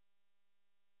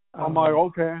 I'm like,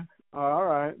 okay, all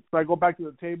right. So I go back to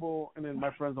the table, and then my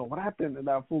friends go, "What happened?" And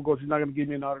that fool goes, "He's not going to give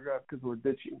me an autograph because we're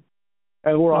ditching."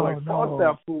 And we're all like, "Fuck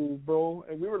that fool, bro."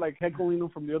 And we were like heckling him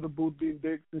from the other booth being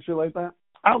dicks and shit like that.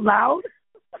 Out loud?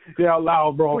 Yeah, out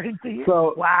loud, bro. For him to hear?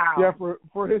 So, wow. Yeah,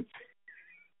 for him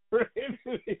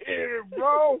to hear,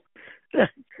 bro.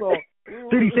 So,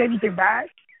 did he say anything back?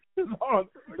 No,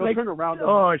 they'll turn around.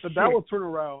 Shit. The dad will turn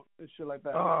around and shit like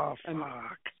that. Oh, and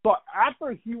fuck. So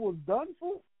after he was done,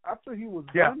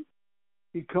 done,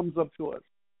 he comes up to us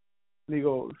and he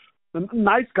goes,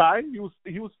 "Nice guy." He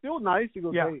was still nice. He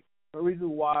goes, "Hey, the reason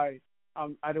why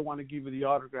I didn't want to give you the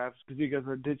autographs because you guys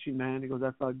are ditching, man." He goes,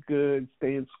 "That's not good.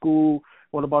 Stay in school.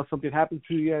 What about something happens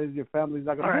to you guys? Your family's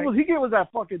not gonna." Right. He gave us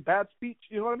that fucking bad speech.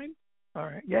 You know what I mean? All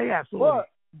right. Yeah, absolutely.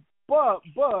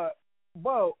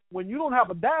 But when you don't have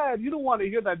a dad, you don't want to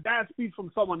hear that dad speech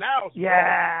from someone else.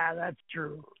 Yeah, bro. That's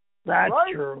true. That's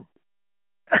right? true.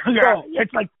 Yeah,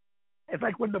 it's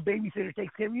like when the babysitter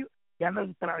takes care of you,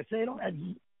 and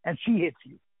she hits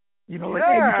you. You know, like,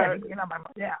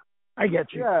 yeah, I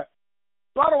get you. Yeah.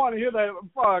 So I don't want to hear that.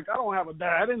 Fuck, I don't have a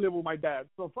dad. I didn't live with my dad.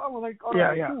 So I'm like, all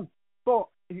right, cool. So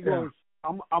he goes,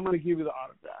 I'm going to give you the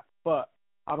autograph, but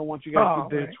I don't want you guys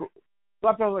to ditch. Right. So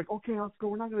after I was like, okay, let's go.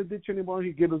 We're not going to ditch anymore.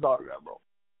 He gave us the autograph, bro.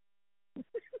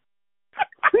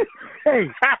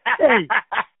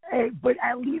 hey, but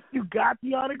at least you got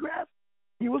the autograph.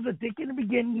 He was a dick in the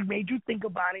beginning. He made you think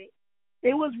about it.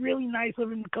 It was really nice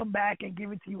of him to come back and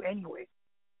give it to you anyway.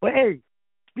 But hey,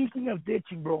 speaking of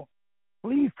ditching, bro,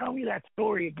 please tell me that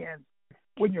story again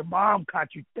when your mom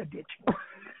caught you ditching.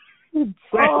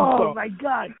 Oh, my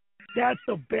God. That's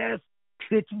the best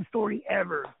ditching story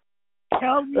ever.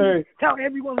 Tell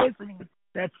everyone listening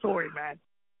that story, man.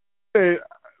 Hey,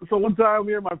 so one time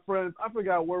me and my friends, I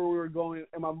forgot where we were going,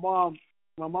 and my mom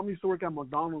used to work at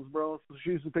McDonald's, bro, so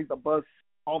she used to take the bus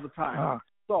all the time.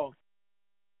 So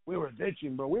we were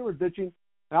ditching, bro. And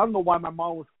I don't know why my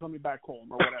mom was coming back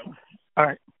home or whatever. All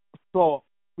right. So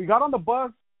we got on the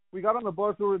bus. We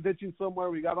were ditching somewhere.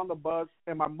 We got on the bus,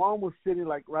 and my mom was sitting,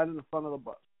 like, right in the front of the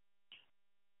bus.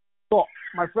 So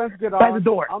my friends get on. By the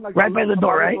door. Like, right by the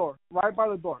door, right? Right by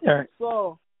the door. All right.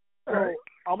 So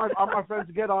all my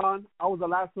friends get on. I was the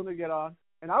last one to get on.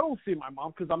 And I don't see my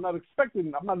mom because I'm not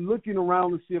looking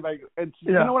around to see if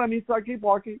you know what I mean? So I keep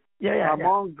walking. Yeah.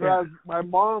 My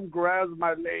mom grabs my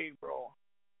leg, bro.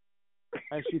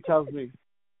 And she tells me,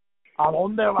 "¿A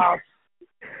dónde vas?"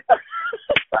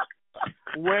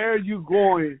 "Where are you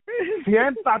going?"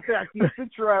 "Siéntate aquí,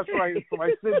 sit your ass right here." So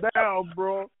I sit down,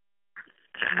 bro.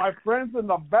 My friends in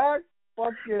the back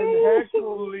fucking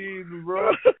heckling,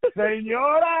 bro.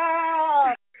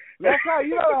 "Señora! Deja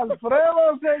ir a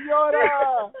Alfredo,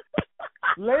 señora!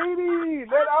 Lady,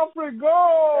 let Alfred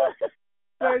go.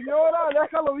 Señora,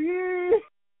 déjalo ir.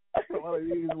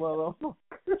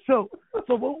 So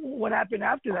what happened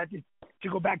after that? Did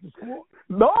you go back to school?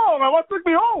 No, my mom took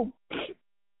me home.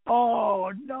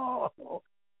 Oh, no.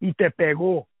 Y te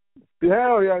pegó.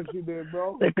 Hell yeah, she did,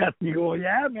 bro. Te castigó.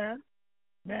 Yeah, man.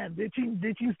 Man,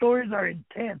 ditching stories are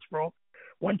intense, bro.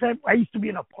 One time, I used to be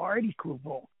in a party crew,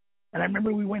 bro. And I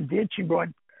remember we went ditching, bro.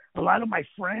 And a lot of my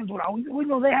friends would always,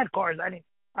 they had cars.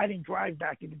 I didn't drive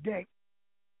back in the day.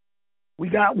 We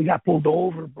got pulled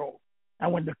over, bro.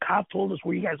 And when the cop told us,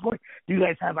 where you guys going? Do you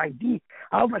guys have ID?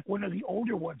 I was like one of the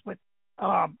older ones, but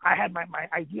I had my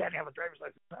ID. I didn't have a driver's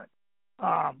license.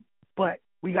 But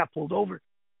we got pulled over.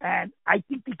 And I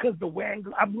think because the way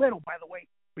I'm little, by the way,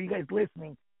 for you guys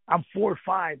listening, I'm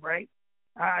 4'5", right?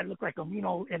 I look like a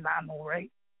enano,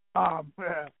 right?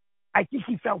 I think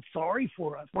he felt sorry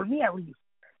for us, for me at least.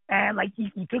 And like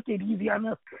he took it easy on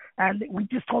us, and we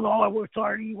just told him, "Oh, we're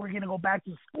sorry, we're gonna go back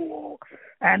to school."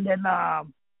 And then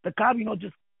the cop,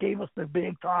 just gave us the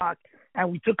big talk,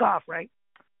 and we took off. Right?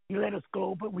 He let us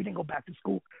go, but we didn't go back to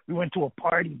school. We went to a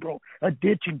party, bro, a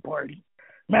ditching party.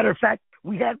 Matter of fact,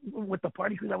 we had with the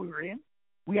party crew that we were in,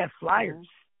 we had flyers.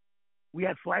 We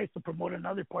had flyers to promote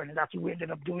another party, and that's what we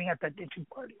ended up doing at that ditching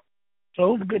party. So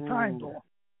it was a good time, though.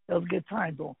 It was a good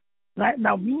time, though.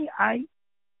 Now me,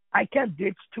 I can't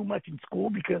ditch too much in school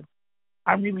because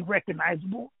I'm really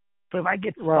recognizable. So if I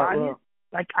get spotted,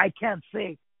 like I can't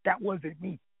say that wasn't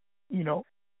me, Yeah,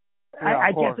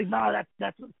 I can't say no,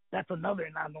 that's another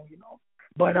nano,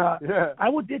 But I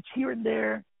would ditch here and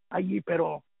there.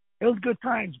 Pero it was good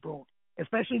times, bro.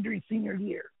 Especially during senior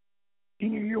year.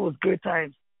 Senior year was good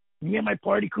times. Me and my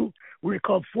party crew, we were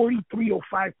called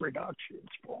 4305 Productions,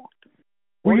 bro.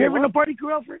 Were you ever in a party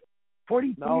crew, Alfred?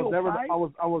 4305?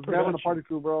 No, I was never in a party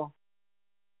crew, bro.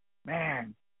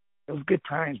 Man, it was good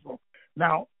times, bro.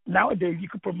 Nowadays, we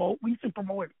used to promote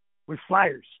it with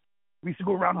flyers. We used to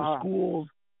go around the schools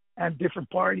and different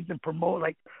parties and promote,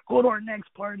 like, go to our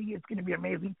next party, it's going to be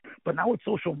amazing. But now with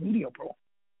social media, bro,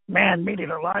 man, made it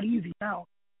a lot easier now.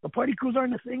 The party crews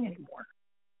aren't a thing anymore.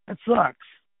 That sucks.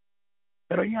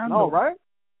 Pero ya no, right?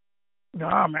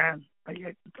 No, man.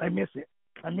 I miss it.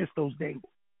 I miss those days.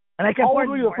 And I can't. How old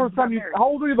were you the first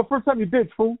time you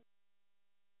ditched, fool?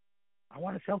 I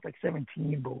want to say I was like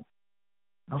 17, bro.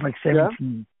 I was like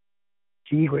 17.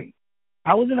 Gee, wait.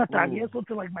 I was in a travieso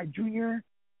till like my junior,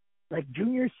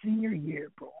 senior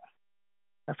year, bro.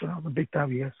 That's when I was a big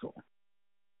travieso.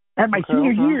 And my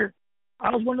senior year, I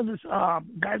was one of those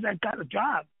guys that got a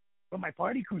job from my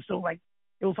party crew. So like,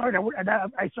 it was hard.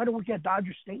 I started working at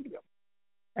Dodger Stadium.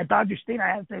 At Dodger Stadium,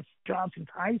 I had that job since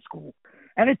high school.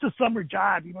 And it's a summer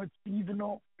job, it's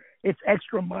seasonal. It's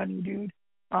extra money, dude.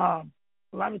 A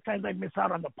lot of times I miss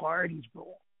out on the parties, bro,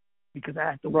 because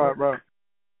I have to work. Right.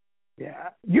 Yeah.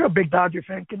 You're a big Dodger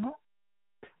fan, Kino?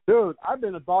 Dude, I've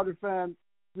been a Dodger fan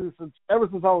ever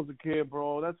since I was a kid,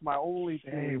 bro. That's my only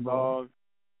team, dog.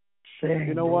 Same,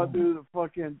 you know what, dude?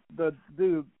 Fucking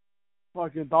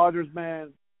Dodgers,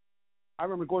 man. I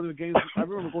remember going to games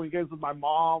with my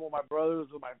mom, with my brothers,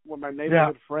 with my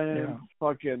neighborhood friends.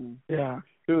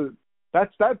 Dude.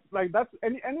 That's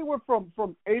anywhere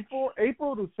from April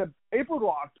to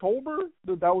October.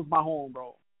 Dude, that was my home,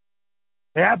 bro.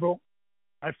 Yeah, bro.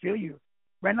 I feel you.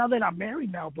 Right now that I'm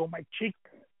married now, bro, my chick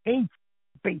hates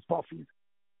baseball season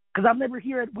because I'm never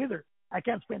here with her. I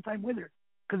can't spend time with her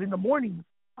because in the morning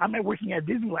I'm working at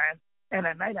Disneyland and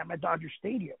at night I'm at Dodger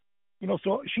Stadium.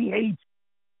 So she hates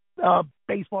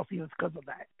baseball seasons because of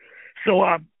that. So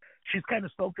she's kind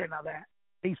of stoked right now that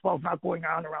baseball's not going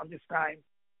on around this time.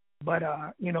 But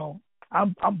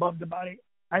I'm bummed about it.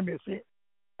 I miss it.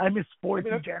 I miss sports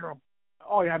in general.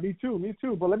 Oh yeah, me too.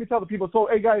 But let me tell the people. So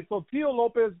hey guys, so Tio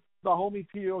Lopez, the homie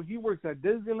Tio, he works at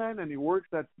Disneyland and he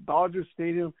works at Dodger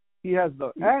Stadium. He's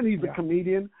a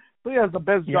comedian, so he has the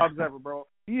best jobs ever, bro.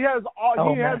 He has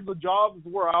the jobs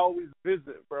where I always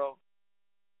visit, bro.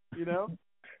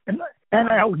 And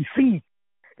I always see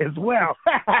as well.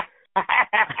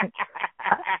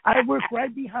 I work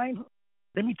right behind.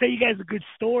 Let me tell you guys a good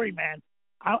story, man.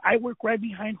 I work right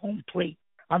behind home plate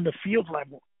on the field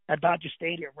level at Dodger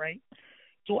Stadium, right?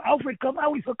 So Alfred I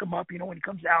always hook him up, when he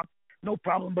comes out, no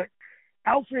problem. But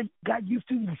Alfred got used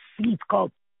to these seats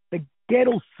called the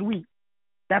ghetto suite.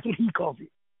 That's what he calls it.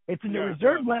 It's in the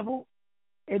reserve level,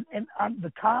 and on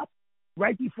the top,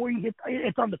 right before you hit,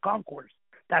 it's on the concourse.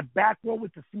 That back row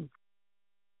with the seats.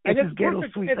 And it's ghetto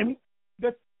suite.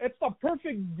 It's the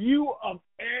perfect view of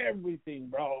everything,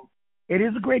 bro. It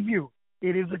is a great view.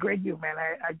 Man.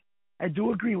 I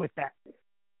do agree with that.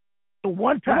 So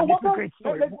one time, it's a great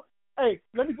story. Hey,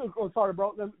 let me go. Oh, sorry,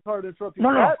 bro. Sorry to interrupt you.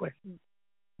 No.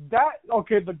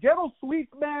 the ghetto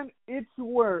suites, man, it's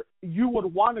where you would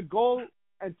want to go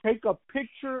and take a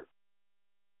picture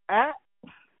at,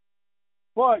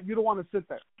 but you don't want to sit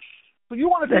there. So you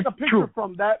want to take a picture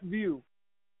from that view,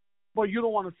 but you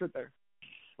don't want to sit there,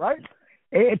 right?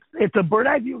 It's a bird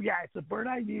eye view. Yeah, it's a bird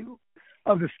eye view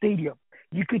of the stadium.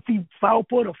 You could see foul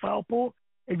pole to foul pole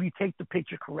if you take the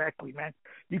picture correctly, man.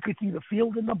 You could see the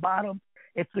field in the bottom.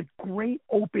 It's a great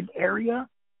open area.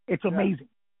 It's amazing.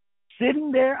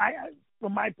 Sitting there,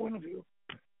 from my point of view,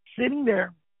 sitting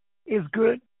there is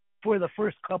good for the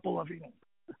first couple of innings.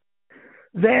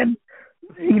 Then,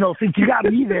 since you got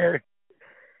me there,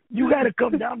 you got to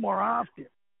come down more often.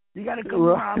 You got to come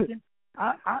more often.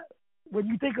 When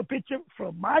you take a picture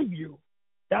from my view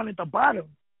down at the bottom,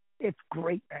 it's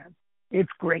great, man.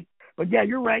 It's great. But yeah,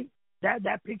 you're right.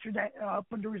 That picture that up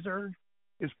under reserve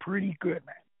is pretty good,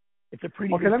 man. It's a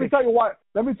pretty good let me tell you why.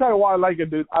 Let me tell you why I like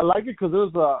it, dude. I like it because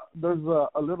there's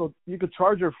a little, you could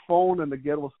charge your phone in the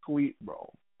ghetto suite, bro.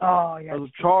 Oh yeah. There's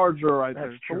a charger right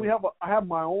there. True. So I have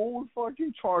my own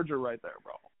fucking charger right there,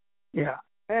 bro. Yeah.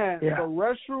 And the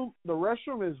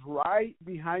restroom is right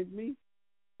behind me.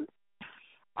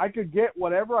 I could get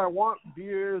whatever I want,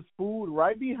 beers, food,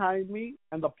 right behind me,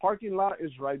 and the parking lot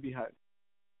is right behind.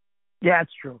 Yeah,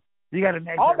 it's true. You got an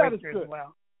exit all that right is there good. as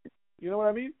well. You know what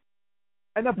I mean?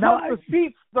 And the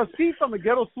seats on the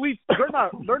ghetto suites,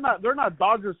 they're not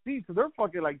Dodger seats. They're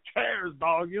fucking like chairs,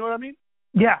 dog. You know what I mean?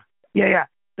 Yeah.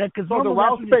 Because the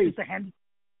wow space,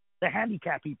 the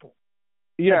handicap people.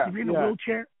 Yeah. Like if you're in a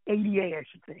wheelchair, ADA, I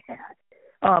should say.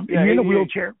 If you're in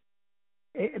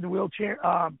a wheelchair,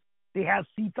 they have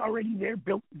seats already there,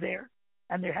 built there,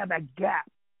 and they have that gap,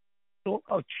 so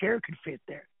a chair could fit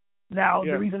there. Now,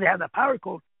 the reason they have that power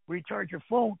cord where you charge your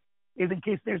phone is in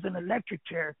case there's an electric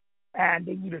chair and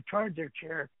they need to charge their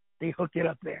chair, they hook it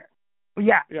up there. But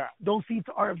those seats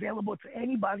are available to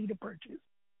anybody to purchase.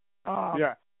 But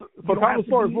tell the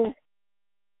story, boo.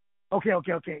 Okay.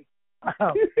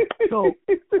 So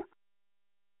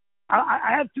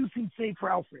I have 2 seats saved for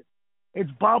Alfred.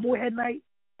 It's bobblehead night.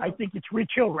 I think it's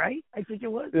Rich Hill, right? I think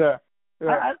it was. Yeah.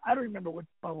 I don't remember what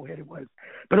bobblehead it was,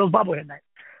 but it was bobblehead night.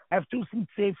 I have 2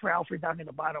 seats saved for Alfred down in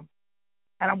the bottom,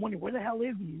 and I'm wondering where the hell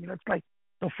is he? It's like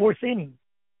the 4th inning.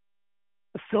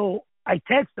 So I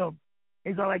text him.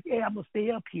 He's all like, "Hey, I'm gonna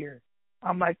stay up here."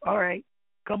 I'm like, "All right,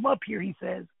 come up here," he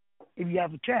says, "if you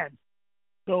have a chance."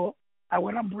 So I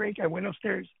went on break. I went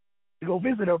upstairs to go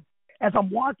visit him. As I'm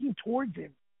walking towards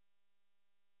him,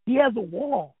 he has a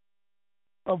wall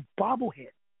of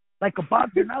bobblehead, like a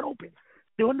box. They're not open.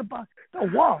 They're in the box. A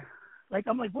wall. Like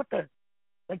I'm like, what the?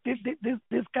 Like this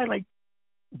guy like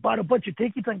bought a bunch of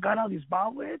tickets and got all these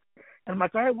bobbleheads. And I'm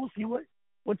like, all right, we'll see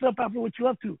what's up after what you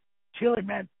up to. Chilling,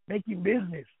 man, making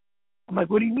business. I'm like,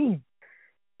 what do you mean?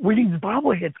 Where these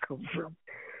bobbleheads come from?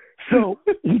 So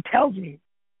he tells me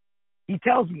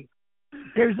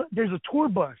there's a tour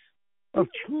bus of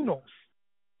chinos.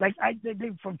 Like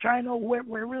they from China,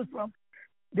 wherever it's from.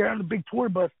 They're on a big tour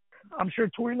bus. I'm sure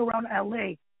touring around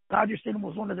LA. Dodger Stadium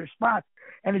was one of their spots,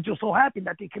 and it just so happened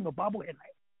that they came to bobblehead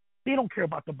night. They don't care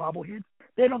about the bobbleheads.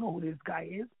 They don't know who this guy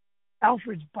is.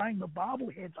 Alfred's buying the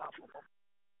bobbleheads off of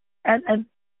them, and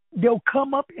they'll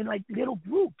come up in like little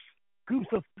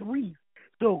groups of 3.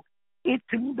 So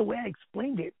to me, the way I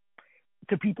explained it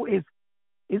to people is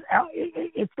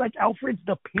it's like Alfred's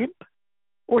the pimp,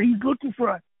 or he's looking for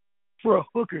a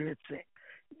hooker. Let's say,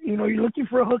 you're looking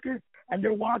for a hooker, and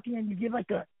they're walking, and you give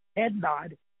like a head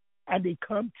nod, and they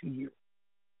come to you.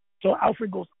 So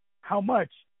Alfred goes, "How much?"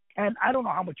 And I don't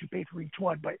know how much you paid for each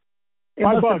one, but it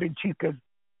must have been cheap because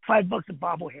 $5 a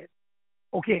bobblehead.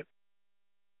 Okay.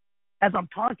 As I'm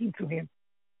talking to him,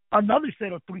 another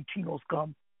set of 3 chinos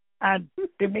come, and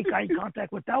they make eye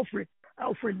contact with Alfred.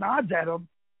 Alfred nods at them,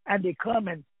 and they come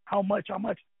and how much?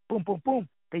 Boom, boom, boom.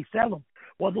 They sell them.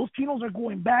 Well, those chinos are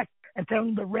going back and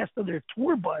telling the rest of their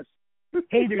tour bus,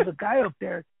 hey, there's a guy up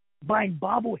there buying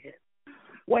bobbleheads.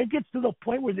 Well, it gets to the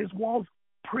point where this wall's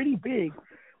pretty big,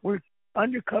 where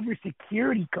undercover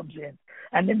security comes in,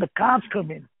 and then the cops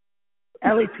come in,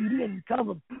 LAPD, and tell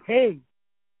them, hey,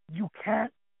 you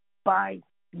can't buy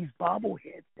these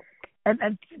bobbleheads.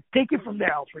 And take it from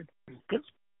there, Alfred.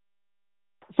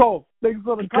 So the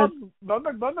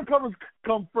undercovers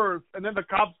come first, and then the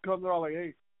cops come. They're all like,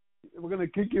 "Hey, we're gonna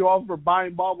kick you off for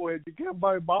buying bobbleheads. You can't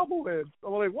buy bobbleheads."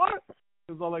 I'm like, "What?"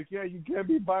 It's all like, "Yeah, you can't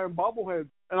be buying bobbleheads."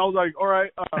 And I was like, "All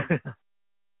right,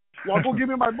 well, go give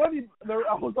me my money."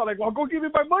 I was like, "Well, go give me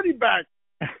my money back."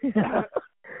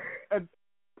 And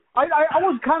I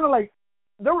was kind of like,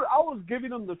 I was giving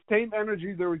them the same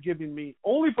energy they were giving me,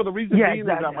 only for the reason being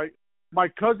that my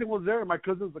cousin was there, and my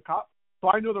cousin's a cop. So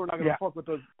I knew they were not going to fuck with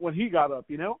us when he got up,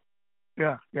 you know?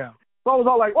 Yeah, yeah. So I was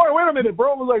all like, "Oh, wait a minute,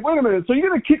 bro." I was like, "Wait a minute. So you're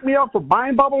gonna kick me out for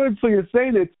buying bobbleheads? So you're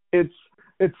saying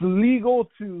it's legal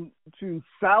to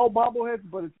sell bobbleheads,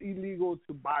 but it's illegal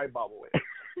to buy bobbleheads?"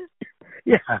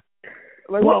 Yeah.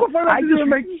 Like, what the fuck? That doesn't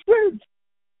make sense.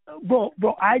 Bro,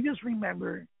 I just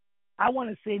remember, I want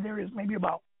to say there is maybe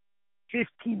about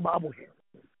 15 bobbleheads,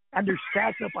 and they're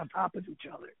stacked up on top of each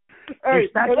other. Hey,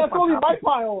 and that's only my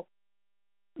pile.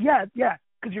 Yeah,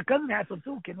 because your cousin had some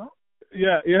too, you know?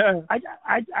 Yeah.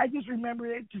 I just remember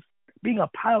it just being a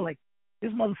pile, like,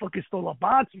 this motherfucker stole a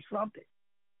box or something.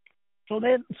 So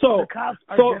then the cops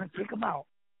are going to kick him out.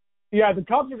 Yeah, the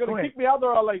cops are going to kick me out.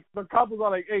 The cops was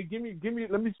all like, "Hey, give me,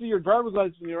 let me see your driver's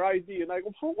license and your ID." And I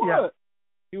go, "For what?" Yeah.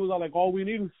 He was all like, "Oh, we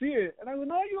need to see it." And I go,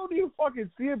 "No, you don't need to fucking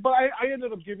see it." But I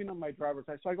ended up giving him my driver's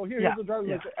license. So I go, here's the driver's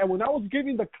license. And when I was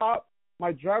giving the cop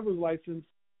my driver's license,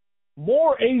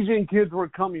 more Asian kids were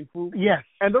coming, fool. Yes.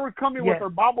 And they were coming with their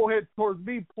bobbleheads towards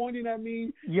me, pointing at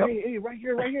me. Yep. Hey, right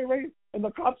here. And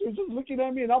the cops were just looking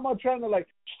at me, and I'm not trying to like,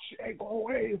 "Hey, go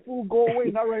away, fool, go away,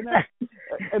 not right now."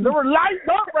 And they were lined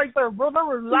up right there, bro. They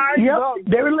were lined up.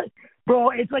 They were like, bro,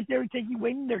 it's like they were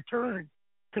waiting their turn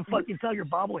to fucking sell your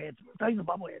bobbleheads. Selling the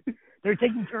bobbleheads. They're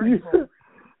taking turns, bro.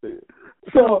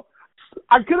 So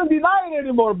I couldn't deny it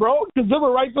anymore, bro, because they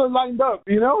were right there lined up,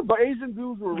 you know? The Asian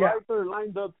dudes were right there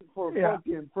lined up for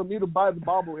me to buy the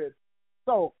bobblehead.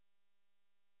 So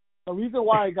the reason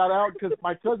why I got out, because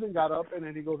my cousin got up, and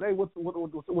then he goes, "Hey, what's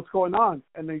going on?"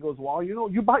 And then he goes, "Well, you know,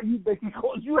 he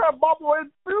goes, you have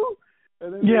bobbleheads too?"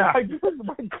 And then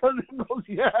my cousin goes,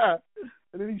 "Yeah."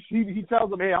 And then he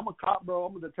tells him, "Hey, I'm a cop, bro.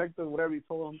 I'm a detective," whatever he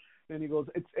told him. And he goes,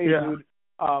 "Dude,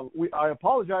 I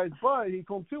apologize," but he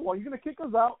told him too, "Well, you're gonna kick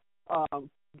us out.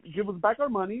 Give us back our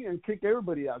money and kick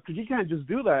everybody out, because you can't just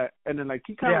do that." And then like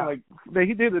he kind of like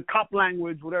he did the cop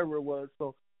language, whatever it was.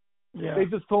 So they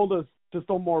just told us, just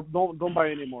don't buy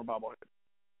any more bobbleheads.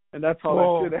 And that's how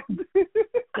that shit ended.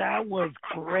 That was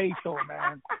great, though,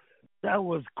 man. That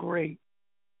was great.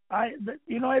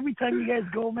 Every time you guys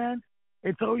go, man,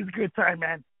 it's always a good time,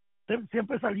 man.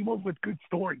 Siempre salimos with good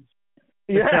stories.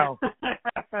 Yeah.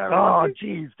 Oh,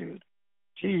 jeez, dude.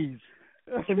 Jeez.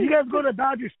 If you guys go to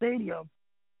Dodger Stadium,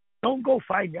 don't go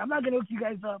find me. I'm not going to hook you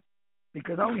guys up,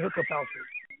 because I only hook up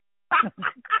outfits.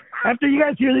 After you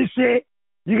guys hear this shit,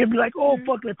 you're going to be like, "Oh,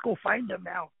 fuck, let's go find him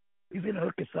now. He's going to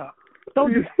hook us up."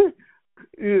 Don't do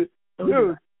that.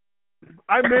 Dude,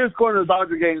 I miss going to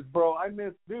Dodger games, bro.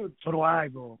 Dude. So do I,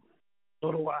 bro.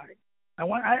 So do I.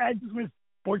 I just miss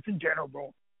sports in general,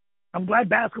 bro. I'm glad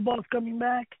basketball is coming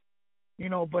back,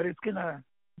 but it's going to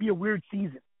be a weird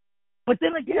season. But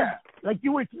then again, like we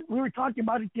were talking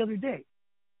about it the other day.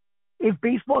 If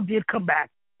baseball did come back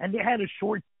and they had a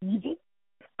short season,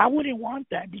 I wouldn't want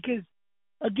that, because,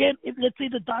 again, let's say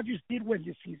the Dodgers did win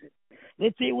this season.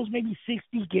 Let's say it was maybe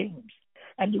 60 games,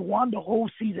 and they won the whole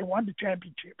season, won the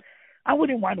championship. I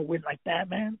wouldn't want to win like that,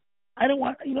 man. I don't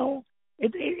want,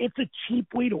 it's a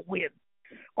cheap way to win.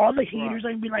 All the haters are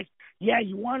going to be like, "Yeah,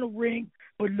 you want a ring,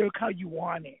 but look how you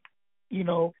won it."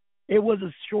 It was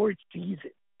a short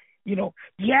season. The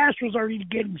Astros are already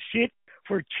getting shit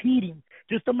for cheating.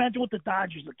 Just imagine what the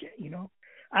Dodgers look at,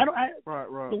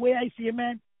 The way I see it,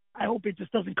 man, I hope it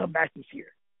just doesn't come back this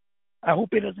year. I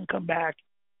hope it doesn't come back.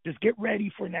 Just get ready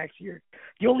for next year.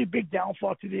 The only big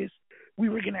downfall to this, we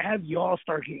were going to have the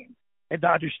All-Star game at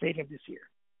Dodger Stadium this year.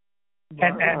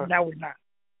 And now we're not.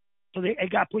 So it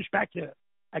got pushed back to,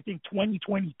 I think,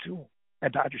 2022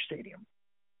 at Dodger Stadium.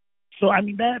 So, I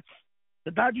mean,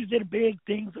 the Dodgers did big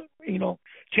things,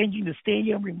 changing the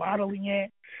stadium, remodeling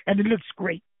it, and it looks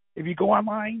great. If you go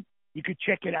online, you could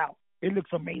check it out. It looks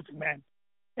amazing, man.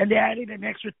 And they added an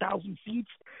extra 1,000 seats,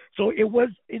 so it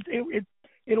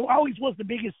always was the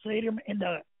biggest stadium in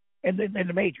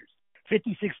the majors,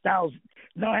 56,000.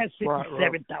 Now it has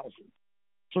 57,000.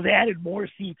 So they added more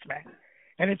seats, man.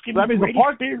 And it's going to be a great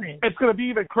experience. It's going to be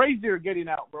even crazier getting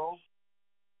out, bro.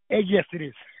 Yes, it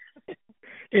is.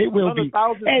 It will be.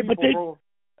 Hey,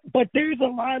 but there's a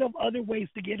lot of other ways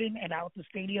to get in and out the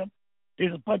stadium.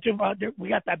 There's a bunch of we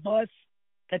got that bus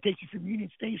that takes you from Union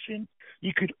Station.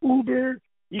 You could Uber.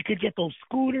 You could get those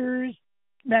scooters.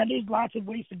 Man, there's lots of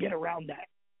ways to get around that.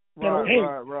 So,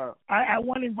 Right. I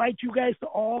want to invite you guys to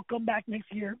all come back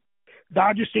next year.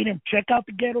 Dodger Stadium, check out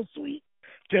the Ghetto Suite.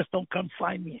 Just don't come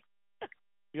find me.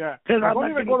 Yeah.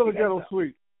 Don't even go to the Ghetto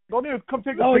Suite. Don't even come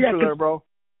take a picture there, bro.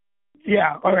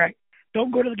 Yeah, all right.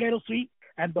 Don't go to the Ghetto Suite,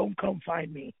 and don't come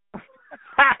find me.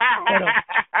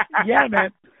 Yeah,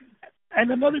 man.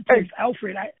 And another thing,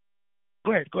 Alfred,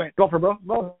 go ahead. Go for it, bro.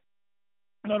 Go.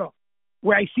 No.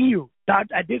 Where I see you, at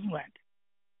Disneyland.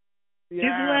 Yeah,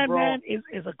 Disneyland, bro. man,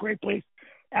 is a great place.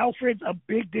 Alfred's a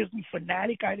big Disney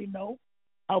fanatic. I didn't know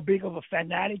how big of a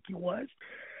fanatic he was.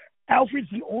 Alfred's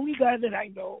the only guy that I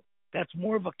know that's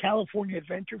more of a California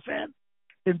Adventure fan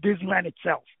than Disneyland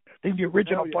itself, than the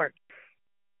original park.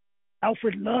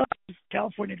 Alfred loves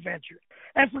California Adventure.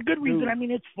 And for good reason. I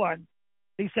mean, it's fun.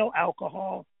 They sell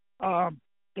alcohol.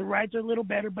 The rides are a little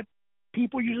better, but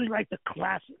people usually like the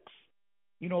classics.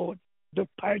 You know, the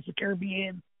Pirates of the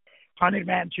Caribbean, Haunted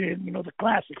Mansion, you know, the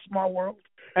classics, Small World.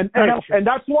 And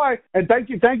that's why, and thank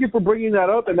you for bringing that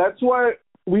up, and that's why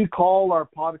we call our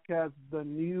podcast the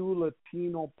New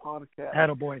Latino Podcast.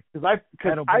 Attaboy. Because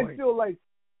I feel like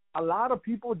a lot of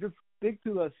people just stick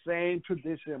to the same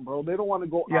tradition, bro. They don't want to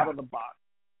go out of the box.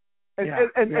 And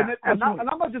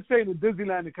I'm not just saying in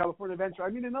Disneyland and California Adventure. I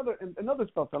mean in other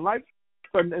stuff in life.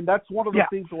 And that's one of the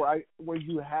things where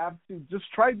you have to just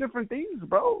try different things,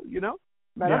 bro. You know,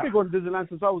 man, I've been going to Disneyland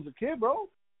since I was a kid, bro.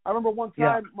 I remember one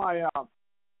time I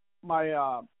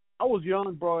was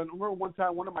young, bro, and I remember one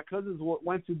time one of my cousins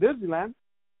went to Disneyland,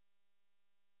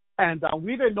 and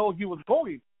we didn't know he was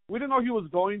going. So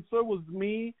it was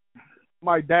me,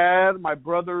 my dad, my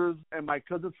brothers, and my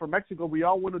cousins from Mexico. We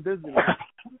all went to Disneyland.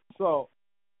 So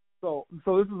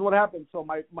this is what happened. So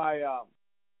my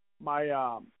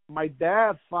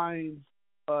dad finds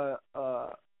a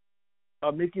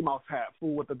Mickey Mouse hat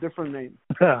with a different name,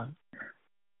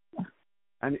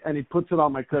 and he puts it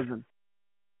on my cousin.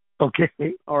 Okay.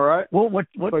 All right. Well, what's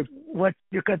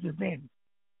your cousin's name?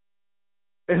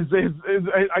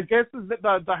 I guess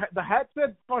the hat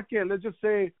said fucking, let's just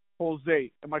say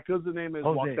Jose, and my cousin's name is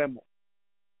Guatemo.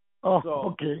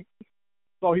 Oh, okay.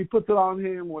 So he puts it on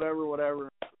him, whatever.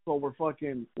 So we're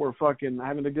fucking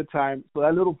having a good time. So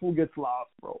that little fool gets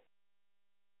lost, bro.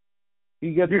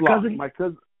 He gets lost.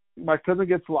 My cousin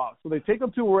gets lost. So they take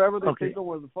him to wherever they take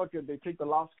him, they take the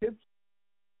lost kids.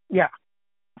 Yeah.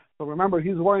 So remember,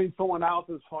 he's wearing someone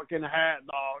else's fucking hat,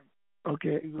 dog.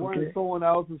 Okay. He's wearing someone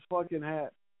else's fucking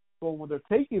hat. So when they're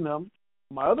taking them,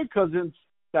 my other cousins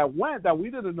that we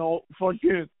didn't know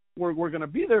fucking we're gonna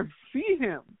be there, see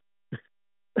him.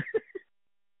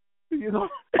 You know,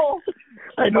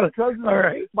 I know.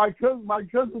 My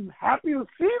cousin's happy to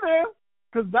see them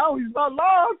because now he's not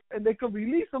lost, and they can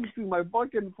release him to my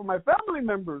family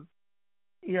members.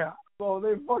 Yeah. So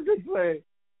they fucking say,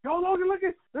 "Yo, look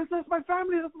at this! That's my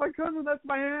family. That's my cousin. That's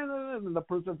my aunt." And the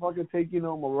person fucking taking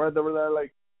them or whatever, they're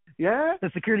like, "Yeah, the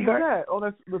security guard. Yeah, oh,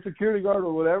 that's the security guard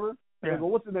or whatever." Yeah. They go,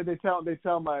 "What's his name?" They tell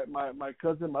my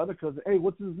other cousin, "Hey,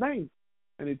 what's his name?"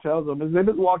 And he tells them his name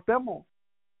is Guatemo.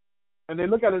 And they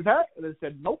look at his hat and they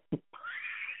said, "Nope."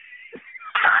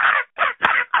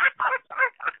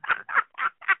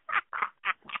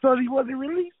 So he wasn't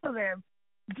released to them.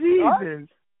 Jesus.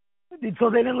 What? So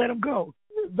they didn't let him go.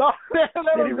 No, they didn't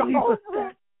let him go.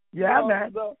 Yeah,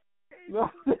 man. No,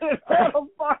 they didn't let him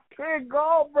fucking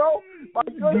go, bro. My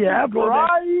cousin bro.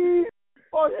 Crying.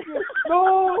 Fucking,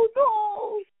 no.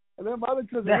 And then my other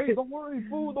cousin, "Hey, don't worry,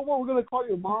 fool. Don't worry. We're gonna call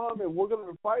your mom and we're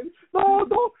gonna fight." No,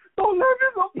 don't let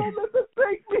him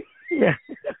take me. Yeah.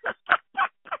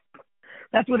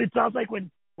 That's what it sounds like when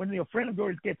your friend of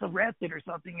yours gets arrested or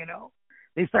something. You know,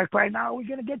 they start crying, "No, we're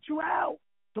gonna get you out.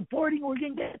 Supporting, we're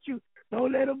gonna get you.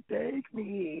 Don't let him take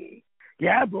me."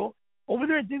 Yeah, bro. Over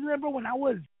there at Disneyland, bro, when I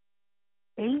was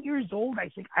 8 years old, I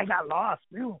think I got lost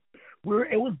too.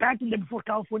 It was back in the before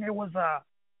California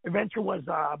Adventure was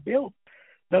built.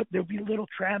 There'd be little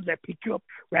trams that pick you up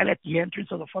right at the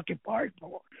entrance of the fucking park,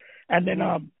 bro. And then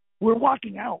we're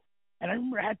walking out, and I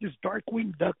remember I had this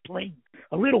Darkwing Duck plane,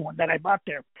 a little one that I bought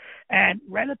there, and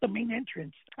right at the main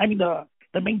entrance,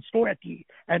 the main store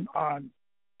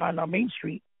on Main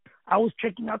Street, I was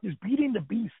checking out this Beauty and the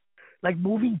Beast, like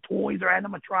moving toys or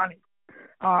animatronics,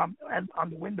 and on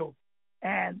the window,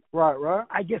 and right.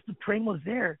 I guess the train was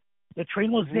there. The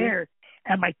train was there,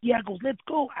 and my tia goes, "Let's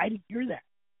go." I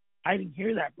didn't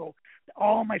hear that, bro.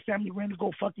 All my family ran to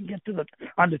go fucking get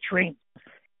on the train.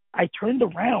 I turned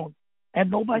around,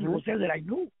 and nobody was there that I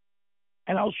knew.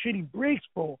 And I was shitting bricks,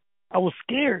 bro. I was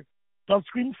scared. So I was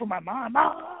screaming for my mom,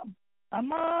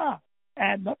 Mama,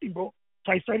 and nothing, bro.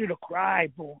 So I started to cry,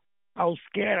 bro. I was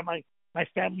scared. I'm like, my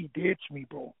family ditched me,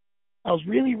 bro. I was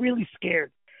really, really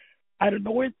scared. Out of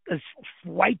nowhere, this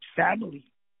white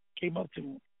family came up to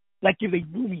me, like if they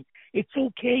knew me. "It's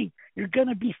okay. You're going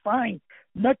to be fine.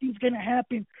 Nothing's going to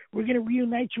happen. We're going to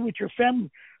reunite you with your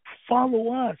family.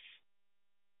 Follow us."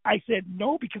 I said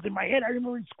no, because in my head, I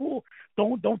remember in school,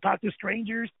 don't talk to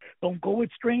strangers. Don't go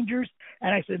with strangers.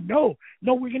 And I said, no,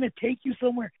 we're going to take you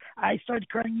somewhere. I started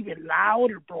crying even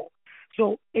louder, bro.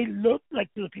 So it looked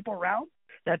like to the people around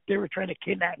that they were trying to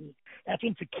kidnap me. That's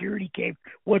when security came.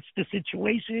 "What's the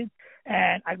situation?"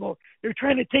 And I go, "They're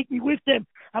trying to take me with them.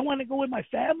 I want to go with my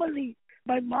family,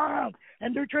 my mom,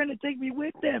 and they're trying to take me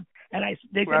with them. And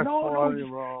they said, no, just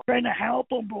trying to help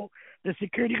them, bro. The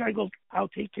security guard goes, I'll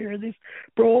take care of this.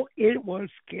 Bro, it was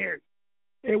scary.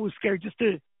 It was scary just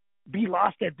to be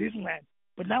lost at Disneyland.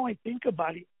 But now I think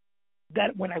about it,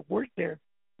 that when I worked there,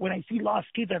 when I see lost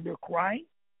kids and they're crying,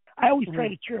 I always try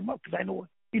to cheer them up because I know,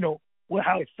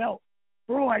 how it felt.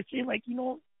 Bro, I say, like,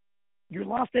 you're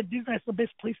lost at Disney. It's the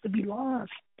best place to be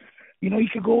lost. You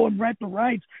could go and ride the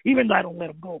rides, even though I don't let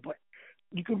them go, but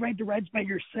you could ride the rides by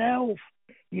yourself,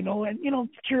 and,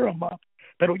 cheer them up.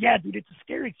 But, yeah, dude, it's a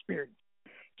scary experience.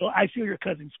 So I feel your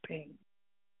cousin's pain.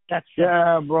 That's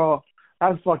yeah, bro.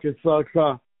 That fucking sucks,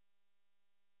 huh?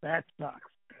 That sucks.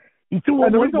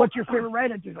 What's your favorite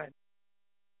ride at Disneyland?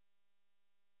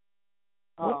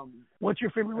 What's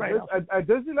your favorite ride? At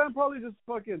Disneyland, probably just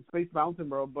fucking Space Mountain,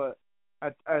 bro. But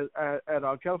at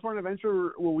California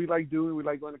Adventure, what we like doing, we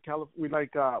like going to we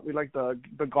like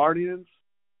the Guardians,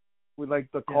 we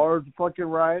like the Cars fucking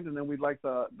ride, and then we like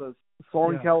the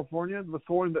Soaring California, the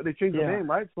Soaring. They changed the name,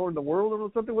 right? Soaring the World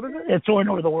or something. What is it? It's Soaring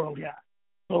Over the World, yeah.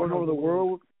 Soaring Over the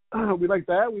World. We like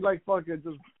that. We like fucking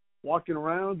just walking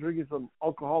around, drinking some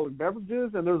alcoholic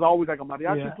beverages, and there's always like a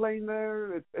mariachi playing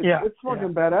there. It's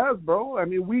fucking badass, bro. I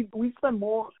mean, we spend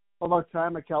more of our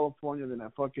time at California than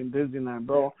at fucking Disneyland,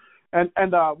 bro. And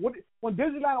when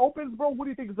Disneyland opens, bro, what do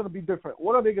you think is gonna be different?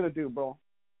 What are they gonna do, bro?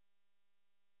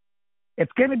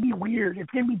 It's gonna be weird. It's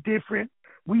gonna be different.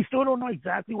 We still don't know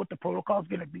exactly what the protocol is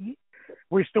gonna be.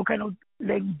 We're still kind of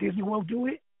letting Disney World do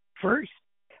it first.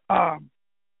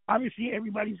 Obviously,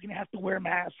 everybody's going to have to wear a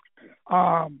mask.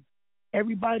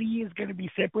 Everybody is going to be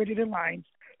separated in lines,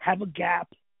 have a gap.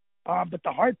 But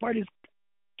the hard part is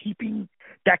keeping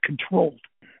that controlled,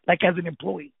 like as an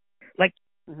employee. Like,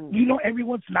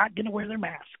 everyone's not going to wear their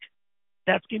mask.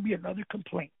 That's going to be another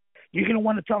complaint. You're going to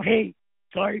want to tell, hey,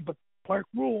 sorry, but park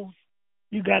rules,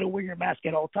 you got to wear your mask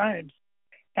at all times.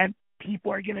 And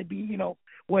people are going to be,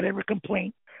 whatever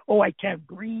complaint. Oh, I can't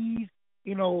breathe,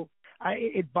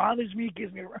 it bothers me, it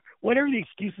gives me whatever the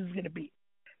excuse is going to be.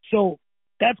 So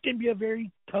that's going to be a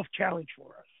very tough challenge for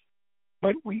us.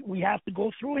 But we have to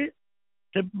go through it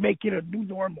to make it a new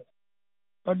normal.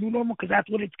 A new normal, because that's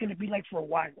what it's going to be like for a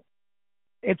while.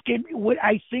 It's going to,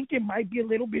 I think it might be a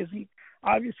little busy.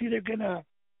 Obviously, they're going to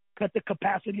cut the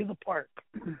capacity of the park.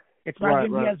 It's not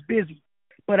going to be as busy.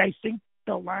 But I think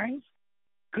the lines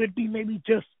could be maybe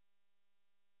just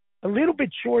a little bit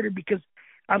shorter, because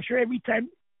I'm sure every time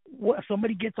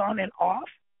somebody gets on and off,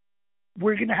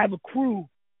 we're going to have a crew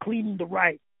cleaning the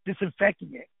ride,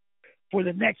 disinfecting it for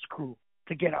the next crew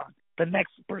to get on, the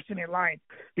next person in line.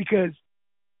 Because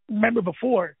remember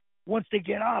before, once they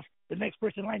get off, the next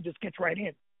person in line just gets right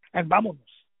in. And vámonos.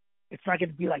 It's not going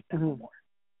to be like that no more.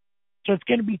 So it's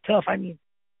going to be tough. I mean,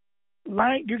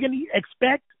 you're going to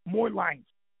expect more lines.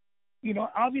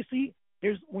 Obviously,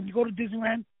 when you go to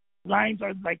Disneyland, lines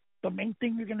are like the main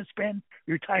thing you're going to spend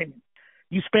your time in.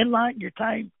 You spend your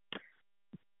time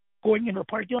going in the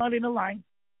parking lot in a line,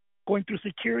 going through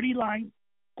security line,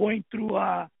 going through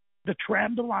the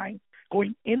tram, the line,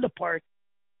 going in the park,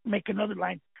 make another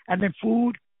line, and then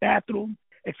food, bathroom,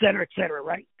 et cetera,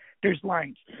 right? There's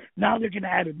lines. Now they're going to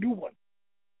add a new one,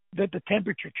 the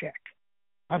temperature check.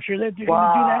 I'm sure that they're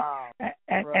going to do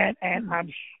that. And I'm,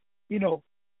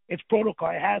 it's protocol.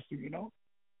 It has to,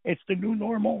 It's the new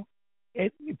normal.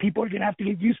 People are going to have to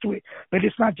get used to it. But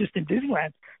it's not just in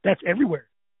Disneyland. That's everywhere.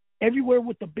 Everywhere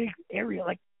with the big area,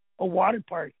 like a water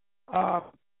park,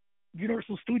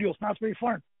 Universal Studios, Knott's Berry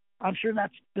Farm. I'm sure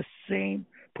that's the same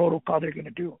protocol they're going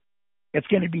to do. It's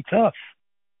going to be tough.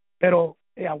 Pero,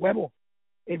 huevo.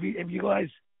 If you guys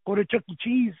go to Chuck E.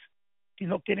 Cheese,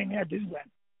 get in there at Disneyland.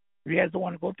 If you guys don't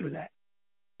want to go through that.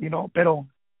 Pero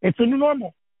it's a new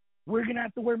normal. We're going to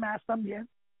have to wear masks también.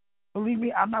 Believe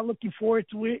me, I'm not looking forward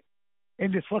to it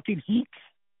in this fucking heat.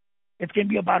 It's going to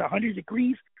be about 100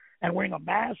 degrees, and wearing a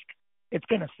mask, it's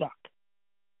going to suck.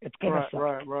 It's going to suck.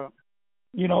 Right.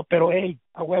 Pero hey,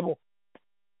 a huevo.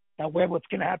 It's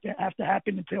going to have to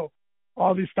happen until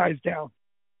all this dies down.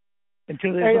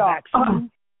 Until there's a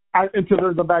vaccine. Until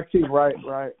there's a vaccine, right.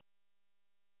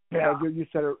 Yeah. You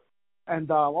said it. And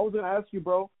I was going to ask you,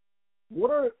 bro,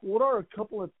 what are a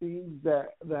couple of things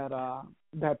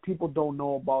that people don't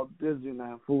know about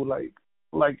Disneyland food?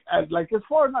 Like as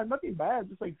far as nothing bad,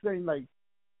 just like saying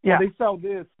they sell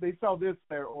this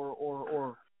there,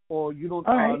 or you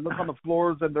don't look on the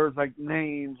floors and there's like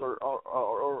names or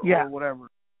whatever.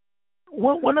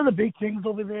 One of the big things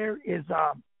over there is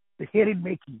the hidden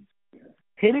Mickeys.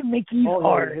 Hidden Mickeys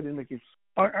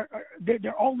are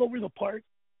they're all over the park.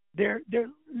 They're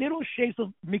little shapes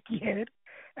of Mickey head,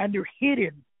 and they're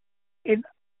hidden in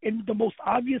in the most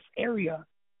obvious area,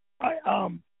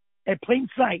 at plain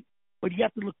sight, but you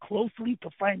have to look closely to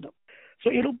find them.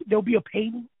 So there'll be a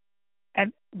painting,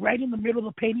 and right in the middle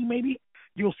of the painting, maybe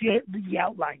you'll see the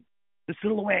outline, the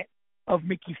silhouette of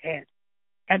Mickey's head.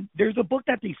 And there's a book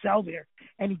that they sell there,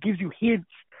 and it gives you hints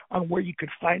on where you could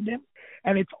find them.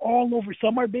 And it's all over.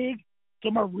 Some are big,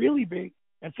 some are really big,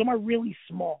 and some are really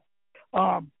small.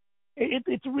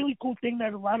 It's a really cool thing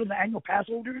that a lot of the annual pass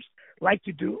holders like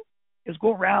to do, is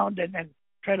go around and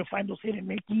try to find those hidden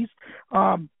Mickeys.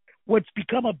 What's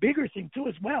become a bigger thing, too,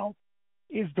 as well,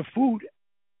 is the food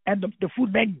and the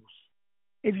food menus.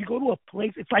 If you go to a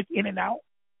place, it's like In-N-Out,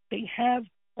 they have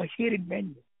a hidden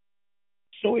menu.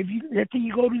 So if let's say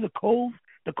you go to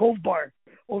the Cove Bar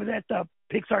over there at the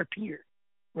Pixar Pier,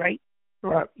 right?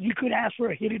 Right. You could ask for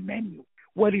a hidden menu,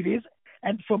 what it is,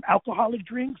 and from alcoholic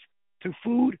drinks to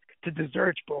food to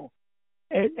desserts, bro.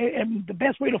 And the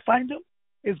best way to find them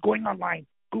is going online,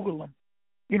 Google them.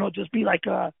 Just be like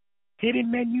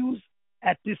hidden menus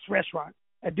at this restaurant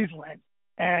at Disneyland,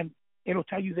 and it'll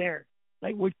tell you there,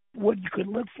 like what you could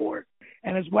look for,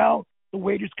 and as well the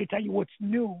waiters could tell you what's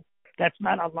new that's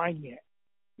not online yet.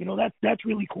 That's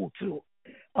really cool too.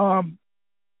 Let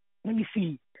me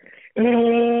see.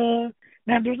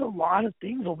 Man, there's a lot of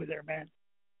things over there, man.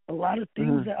 A lot of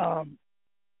things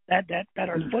that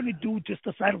are fun to do just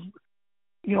aside of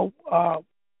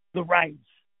the rides.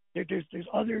 There's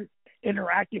other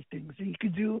interactive things that you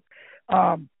could do.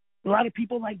 A lot of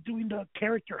people like doing the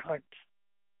character hunts.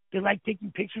 They like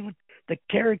taking pictures with the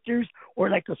characters, or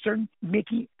like a certain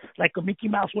Mickey, like a Mickey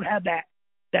Mouse would have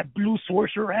that blue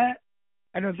sorcerer hat.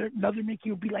 And another Mickey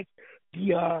would be like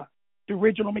the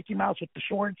original Mickey Mouse with the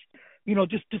shorts.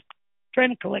 Just trying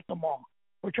to collect them all.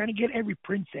 We're trying to get every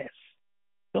princess.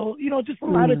 So, just a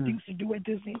lot of things to do at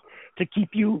Disney to keep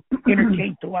you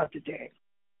entertained throughout the day.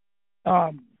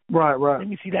 Right. Let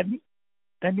me see that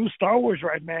new Star Wars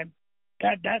ride, man.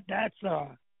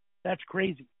 That's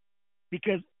crazy,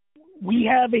 because we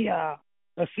have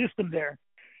a system there.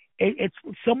 It's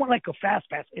somewhat like a fast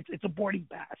pass. It's a boarding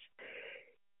pass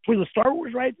for the Star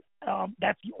Wars ride.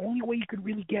 That's the only way you could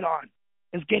really get on,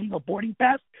 is getting a boarding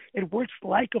pass. It works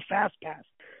like a fast pass,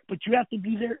 but you have to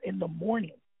be there in the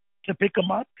morning to pick them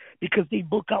up, because they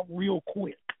book out real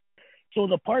quick. So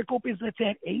the park opens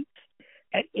at 8.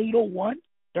 At 8:01,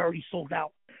 they're already sold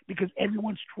out, because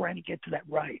everyone's trying to get to that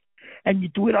ride, and you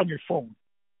do it on your phone.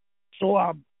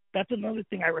 So that's another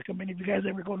thing I recommend if you guys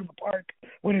ever go to the park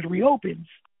when it reopens,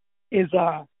 is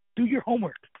do your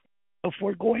homework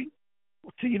before going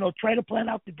to try to plan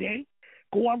out the day.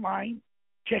 Go online,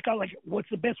 check out like what's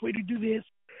the best way to do this,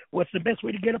 what's the best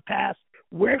way to get a pass,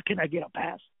 where can I get a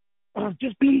pass.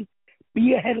 Just be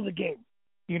ahead of the game.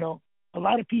 A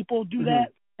lot of people do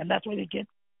that, and that's why they get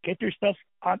their stuff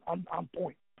on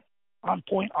point,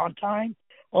 on time.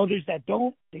 Others that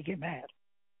don't, they get mad.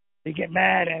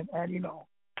 And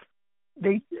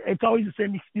it's always the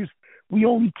same excuse. We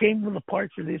only came to the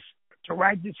park for this, to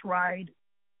ride this ride.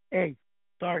 Hey,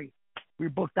 sorry, we're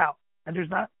booked out, and there's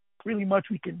not really much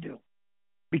we can do,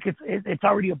 because it's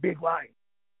already a big line.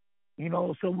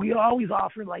 So we always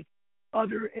offer like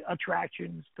other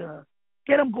attractions to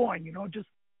get them going.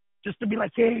 Just to be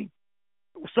like, hey,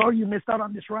 sorry you missed out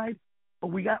on this ride, but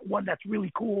we got one that's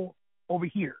really cool over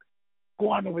here. Go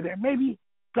on over there. Maybe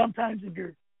sometimes if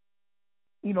you're,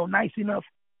 nice enough,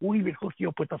 we'll even hook you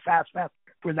up with a fast pass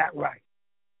for that ride.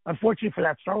 Unfortunately, for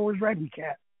that Star Wars ride, we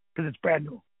can't, because it's brand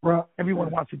new. Right.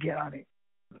 Everyone wants to get on it.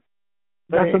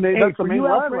 That's the main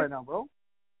ride Alfred, right now, bro.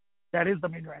 That is the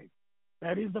main ride.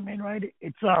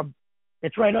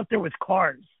 It's right up there with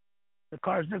Cars. The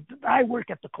Cars. I work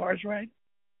at the Cars ride.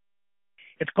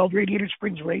 It's called Radiator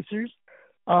Springs Racers.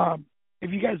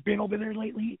 If you guys been over there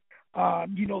lately,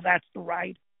 that's the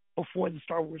ride before the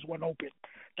Star Wars one opened.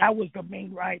 That was the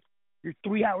main ride. Your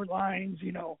 3-hour lines,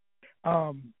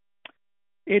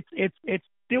 it's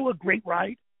still a great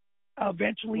ride.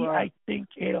 Eventually, right. I think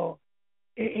it'll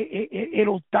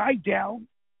die down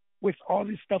with all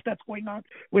this stuff that's going on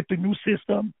with the new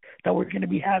system that we're going to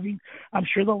be having. I'm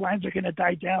sure the lines are going to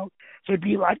die down, so it'd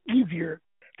be a lot easier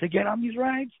to get on these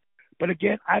rides. But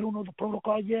again, I don't know the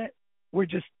protocol yet.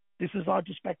 This is all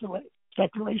just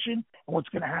speculation on what's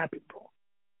going to happen, bro.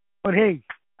 But hey,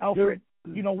 Alfred,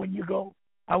 when you go,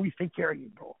 I always take care of you,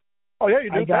 bro. Oh yeah, you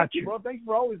do. I got you, bro. Thanks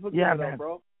for always looking at me,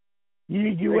 bro.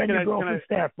 You and your girlfriend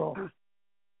staff, bro.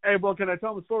 Hey, bro, can I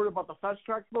tell them a story about the fast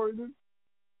track story, dude?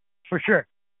 For sure.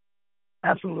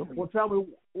 Absolutely. One time we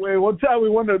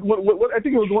went to, I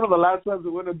think it was one of the last times we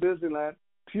went to Disneyland.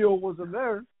 Tio wasn't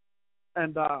there,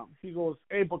 and he goes,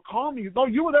 "Hey, but call me." No,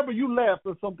 you were there, but you left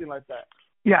or something like that.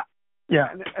 Yeah. Yeah.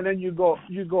 And then you go,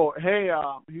 hey,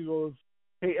 he goes,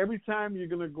 hey, every time you're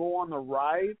going to go on the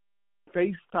ride,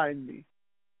 FaceTime me.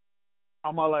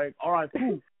 I'm like, all right,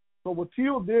 cool. So what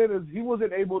Teal did is he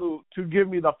wasn't able to give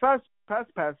me the fast pass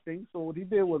thing. So what he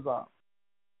did was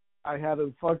I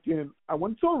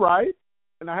went to a ride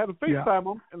and I had to FaceTime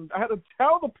him and I had to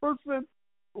tell the person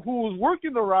who was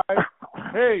working the ride,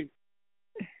 hey,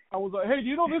 I was like, hey, do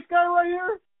you know this guy right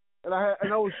here? And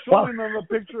I was showing them a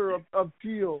picture of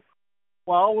Teal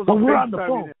while I was on the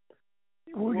phone.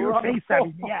 We're on the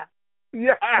phone. Yeah.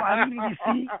 Yeah. Well, I mean, you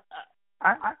see,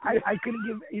 I couldn't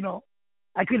give,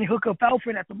 I couldn't hook up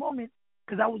Alfred at the moment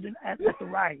because I was at the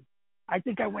ride. I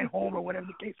think I went home or whatever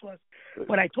the case was.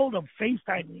 But I told him,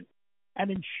 FaceTime me and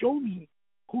then show me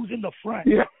who's in the front.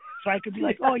 Yeah. So I could be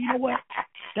like, oh, you know what?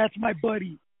 That's my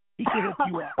buddy. He can hook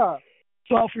you up.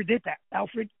 So Alfred did that.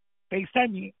 Alfred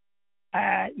FaceTime me.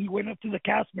 He went up to the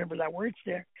cast member that works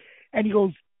there, and he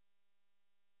goes,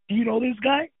 do you know this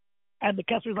guy? And the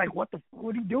cast member's like, what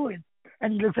are you doing?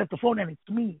 And he looks at the phone, and it's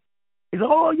me. He's like,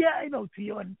 oh, yeah, I know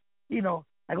Tio. And,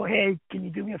 I go, hey, can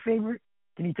you do me a favor?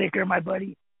 Can you take care of my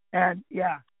buddy? And,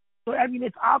 yeah. So, I mean,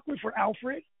 it's awkward for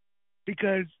Alfred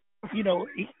because,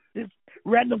 this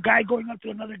random guy going up to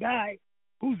another guy,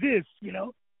 who's this,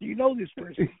 Do you know this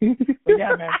person? But,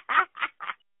 yeah, man.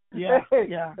 Yeah, hey,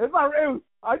 yeah.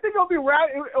 I think it'll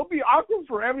be awkward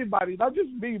for everybody, not just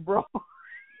me, bro.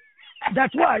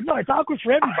 That's why. No, it's awkward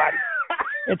for everybody.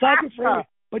 It's awkward for everybody.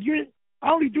 But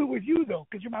I only do it with you, though,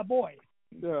 because you're my boy.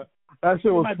 Yeah. That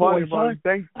shit was funny, bro.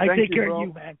 Thank I take you, care bro. of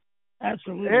you, man.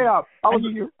 Absolutely. Hey, I was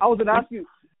gonna ask you.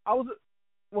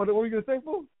 What were you gonna say,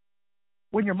 fool?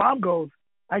 When your mom goes,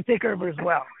 I take care of her as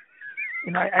well.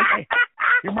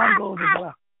 Your mom goes as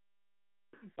well.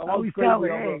 I always tell her,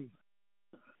 hey,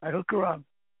 I hook her up.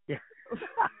 Yeah.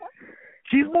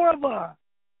 She's more of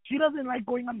she doesn't like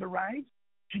going on the rides.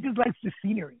 She just likes the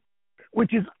scenery,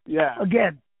 which is,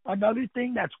 again, another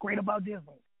thing that's great about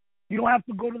Disney. You don't have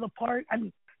to go to the park. I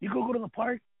mean, you can go to the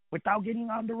park without getting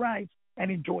on the rides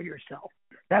and enjoy yourself.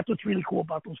 That's what's really cool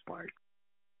about those parks.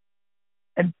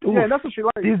 And that's what she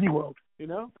likes. Disney World.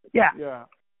 Yeah. Yeah.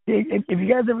 If you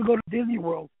guys ever go to Disney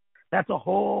World, that's a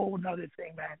whole another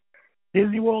thing, man.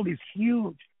 Disney World is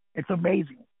huge. It's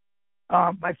amazing.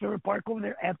 My favorite park over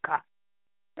there, Epcot.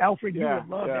 Alfred, you would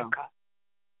love Epcot.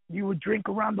 You would drink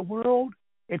around the world.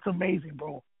 It's amazing,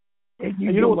 bro. And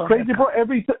you know what's crazy, bro?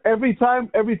 Every time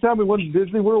we went to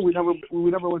Disney World, we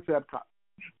never went to Epcot.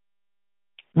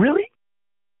 Really?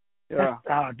 Yeah.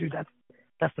 Dude,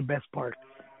 that's the best part.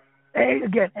 Hey,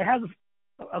 again, it has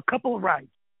a couple of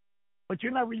rides, but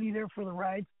you're not really there for the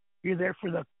rides. You're there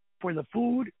for the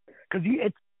food because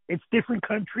it's different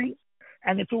countries,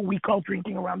 and it's what we call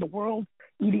drinking around the world,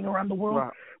 eating around the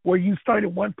world, where you start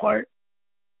in one part,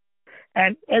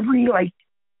 and every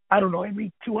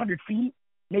 200 feet,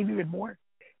 maybe even more,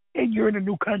 and you're in a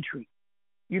new country,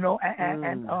 and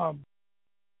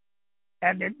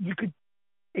then you could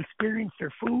experience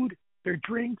their food, their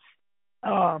drinks.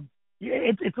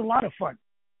 It's a lot of fun.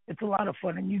 It's a lot of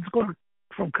fun, and you just go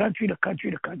from country to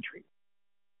country to country.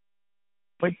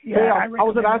 But I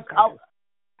was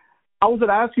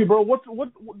gonna ask you, bro. What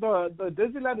the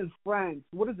Disneyland in France?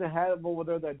 What does it have over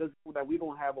there that we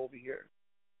don't have over here?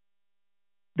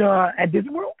 At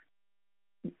Disney World?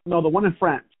 No, the one in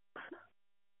France.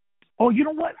 Oh, you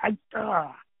know what? I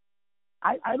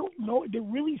don't know. They're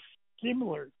really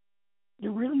similar. I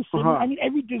mean,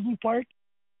 every Disney park,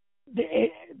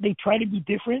 they try to be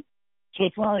different, so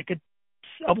it's not like the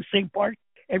same park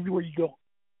everywhere you go.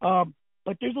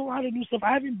 But there's a lot of new stuff.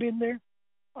 I haven't been there.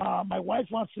 My wife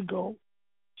wants to go.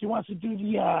 She wants to do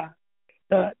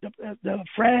the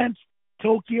France,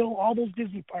 Tokyo, all those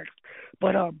Disney parks.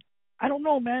 But I don't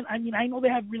know, man. I mean, I know they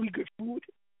have really good food.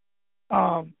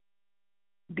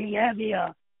 They have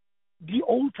the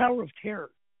old Tower of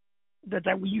Terror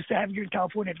that we used to have here in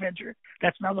California Adventure.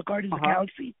 That's now the Guardians of the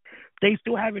Galaxy. They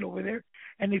still have it over there,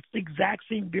 and it's the exact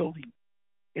same building.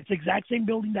 It's the exact same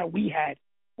building that we had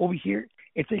over here.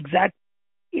 It's the exact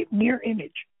mirror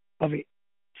image of it.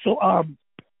 So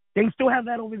they still have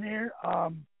that over there.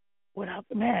 What else?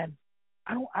 Man,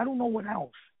 I don't know what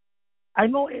else. I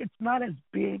know it's not as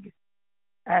big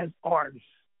as ours.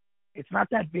 It's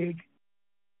not that big,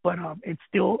 but it's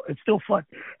still fun.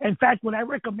 In fact, what I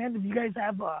recommend, if you guys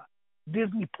have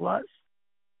Disney Plus,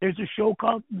 there's a show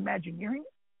called Imagineering,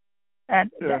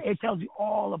 and it tells you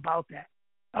all about that.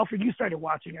 Alfred, you started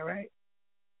watching it, right?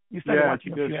 You started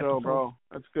watching it's a good show, episodes. bro.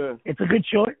 That's good. It's a good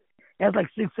show. It has like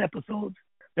 6 episodes.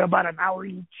 They're about an hour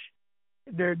each.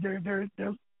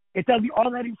 It tells you all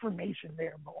that information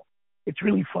there, bro. It's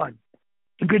really fun.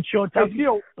 It's a good show. It tells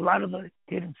you a lot of the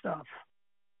hidden stuff.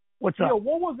 What's up? Yo,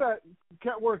 what was that?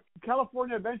 Where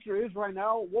California Adventure is right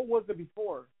now? What was it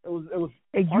before? It was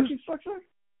parking structure.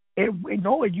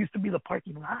 It used to be the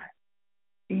parking lot.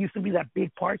 It used to be that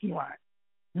big parking lot.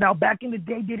 Now, back in the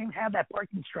day, they didn't have that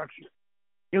parking structure.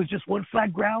 It was just one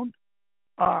flat ground.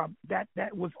 That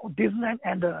was Disneyland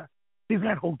and the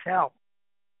Disneyland Hotel.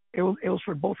 It was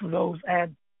for both of those.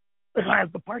 And as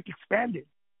the park expanded,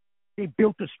 they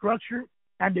built the structure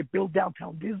and they built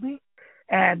Downtown Disney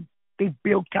and they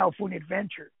built California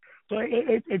Adventure. So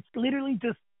it's literally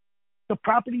just the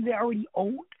property they already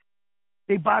owned.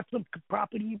 They bought some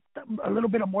property, a little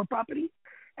bit of more property,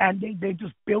 and they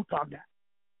just built on that.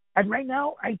 And right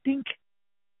now, I think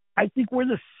we're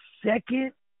the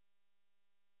second.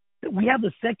 We have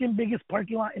the second biggest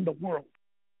parking lot in the world.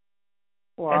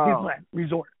 Wow. At Disneyland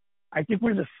Resort. I think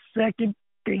we're the second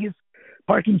biggest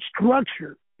parking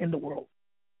structure in the world.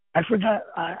 I forgot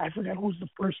who was the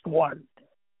first one.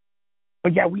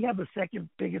 But yeah, we have the second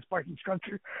biggest parking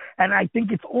structure, and I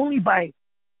think it's only by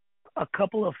a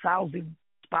couple of thousand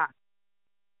spots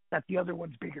that the other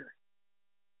one's bigger.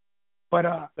 But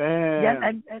yeah,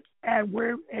 and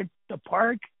the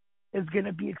park is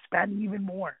gonna be expanding even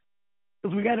more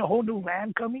because we got a whole new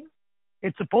land coming.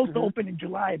 It's supposed to open in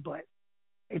July, but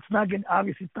it's not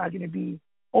gonna be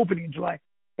opening in July.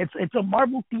 It's a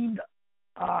Marvel themed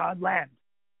land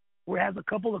where it has a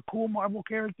couple of cool Marvel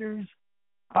characters,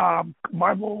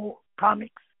 Marvel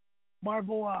comics,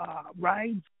 Marvel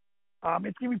rides.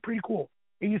 It's gonna be pretty cool.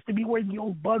 It used to be where the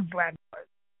old Bugs Land was.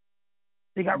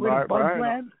 They got rid of Bugs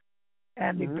Land,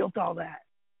 and they built all that.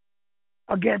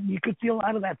 Again, you could see a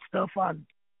lot of that stuff on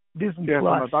Disney Plus,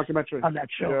 on the documentary, on that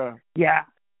show. Yeah.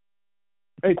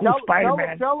 Hey, cool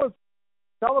Spider-Man. Tell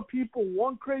the people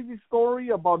one crazy story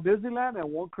about Disneyland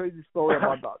and one crazy story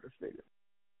about Dodger Stadium.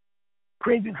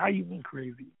 Crazy? How you mean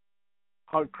crazy?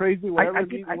 How crazy?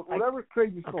 Whatever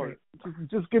crazy story. Okay.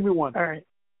 Just give me one. All right.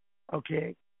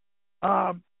 Okay.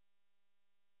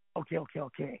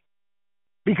 Okay.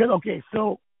 Because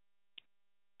so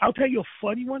I'll tell you a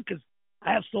funny one because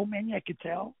I have so many I could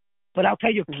tell, but I'll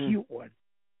tell you a cute one.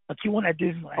 A cute one at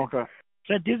Disneyland. Okay.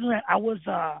 So at Disneyland, I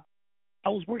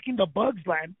was working the Bugs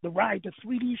Land, the ride, the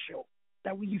 3D show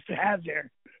that we used to have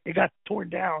there. It got torn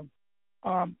down.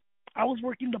 I was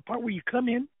working the part where you come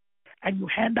in and you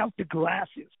hand out the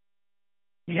glasses.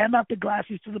 You hand out the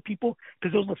glasses to the people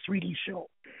because it was a 3D show.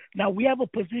 Now, we have a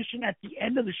position at the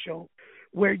end of the show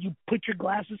where you put your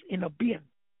glasses in a bin.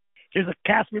 There's a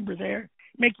cast member there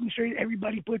making sure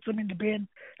everybody puts them in the bin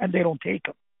and they don't take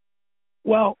them.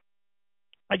 Well,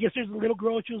 I guess there's a little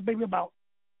girl. She was maybe about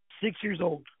 6 years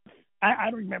old. I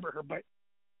don't remember her, but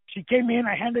she came in.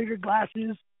 I handed her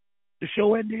glasses. The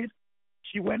show ended.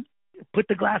 She went, put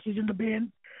the glasses in the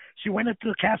bin. She went up to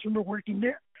the cast member working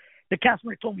there. The cast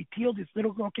member told me, Teal, this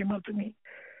little girl came up to me.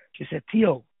 She said,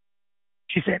 Teal,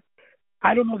 she said,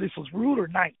 I don't know if this was rude or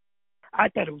nice. I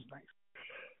thought it was nice.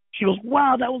 She goes,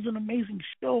 wow, that was an amazing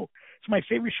show. It's my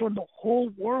favorite show in the whole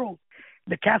world.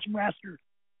 The cast member asked her,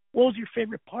 what was your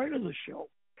favorite part of the show?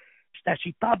 That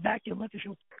she thought back and looked at the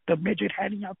show, the midget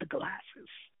handing out the glasses.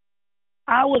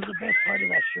 I was the best part of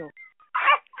that show.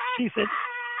 She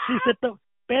said the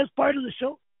best part of the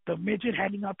show, the midget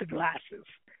handing out the glasses.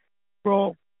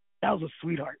 Bro, that was a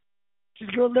sweetheart. She's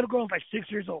a little girl, like 6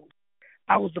 years old.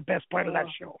 I was the best part of that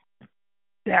show.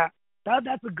 Yeah,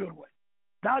 that's a good one.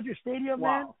 Dodger Stadium,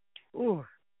 man. Ooh,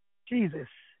 Jesus.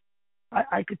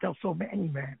 I could tell so many,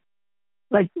 man.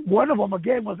 Like, one of them,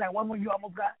 again, was that one where you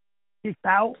almost got kicked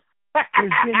out.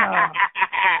 There's been,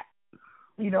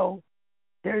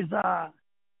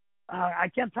 I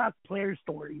can't talk player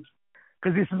stories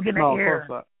because this is going to air.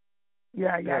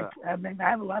 Yeah. I mean, I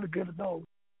have a lot of good of those.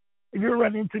 If you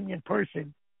run into me in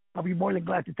person, I'll be more than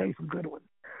glad to tell you some good ones.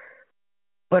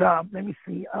 But let me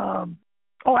see.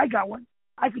 I got one.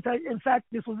 I could tell you. In fact,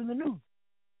 this was in the news.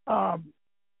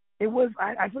 It was,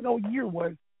 I forgot what year it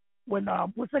was, when,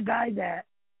 what's the guy that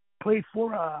played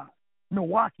for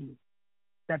Milwaukee?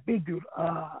 That big dude.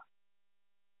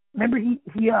 Remember he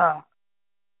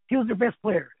was their best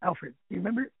player, Alfred. Do you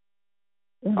remember?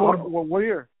 What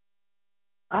year?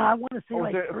 I want to say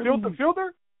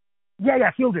Fielder?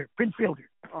 Yeah, Fielder. Prince Fielder.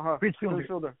 Prince Fielder. Prince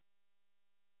Fielder.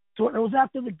 So it was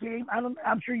after the game.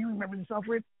 I'm sure you remember this,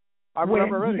 Alfred. I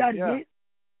remember already. Hit,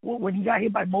 when he got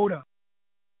hit by Mota.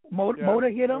 Mota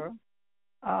hit him.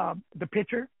 The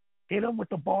pitcher hit him with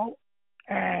the ball,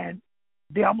 and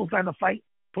they almost got in a fight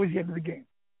towards the end of the game.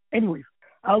 Anyways,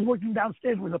 I was working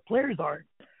downstairs where the players are,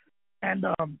 and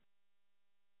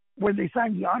where they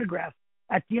signed the autograph.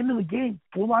 At the end of the game,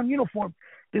 full-on uniform,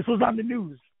 this was on the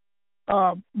news.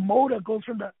 Mota goes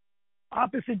from the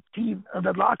opposite team of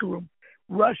the locker room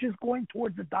rushes going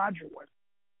towards the Dodger one.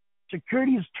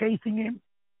 Security is chasing him,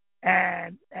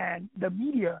 and the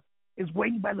media is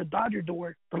waiting by the Dodger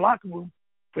door, the locker room,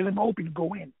 for them to open to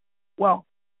go in. Well,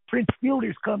 Prince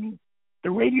Fielder's coming.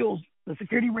 The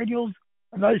security radios,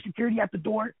 another security at the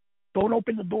door. Don't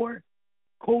open the door.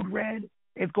 Code red.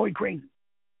 It's going crazy.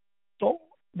 So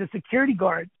the security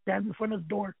guard stands in front of the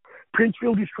door. Prince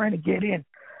Fielder's trying to get in.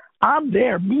 I'm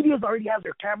there. Media's already have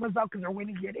their cameras out because they're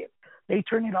waiting to get in. They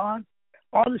turn it on.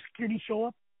 All the security show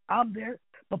up. I'm there.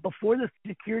 But before the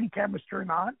security cameras turn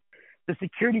on, the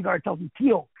security guard tells me,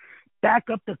 Teal, back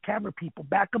up the camera people.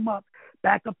 Back them up.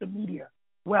 Back up the media.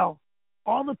 Well,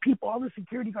 all the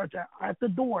security guards are at the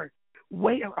door,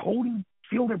 holding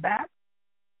Fielder back.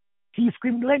 He's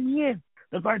screaming, let me in.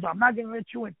 The guards, I'm not going to let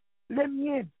you in. Let me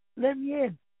in. Let me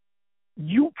in.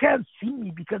 You can't see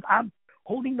me because I'm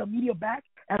holding the media back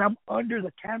and I'm under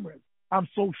the cameras. I'm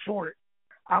so short.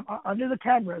 I'm under the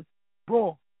cameras.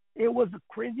 Bro, it was a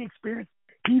crazy experience.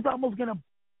 He's almost going to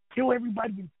kill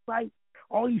everybody in sight.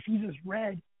 All he sees is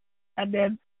red. And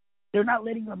then they're not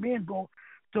letting him in, bro.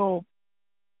 So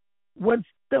once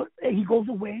he goes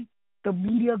away, the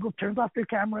media turns off their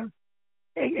cameras.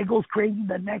 It goes crazy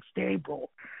the next day, bro.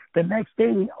 The next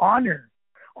day, they honor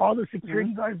all the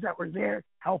security guards that were there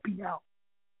helping out.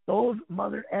 Those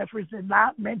mother effers did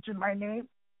not mention my name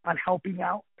on helping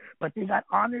out, but they got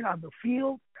honored on the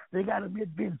field. They got him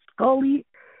with Vin Scully.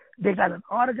 They got an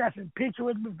autograph and picture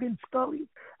with Vin Scully.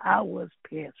 I was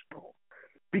pissed, bro,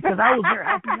 because I was there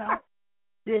helping out.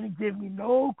 They didn't give me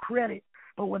no credit.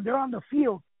 But when they're on the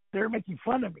field, they're making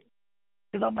fun of me.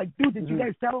 Because I'm like, dude, did you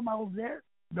guys tell them I was there?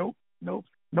 Nope.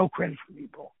 No credit for me,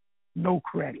 bro. No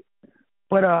credit.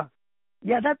 But,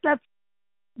 yeah, that's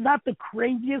not the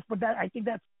craziest, but I think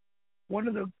that's one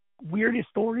of the weirdest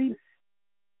stories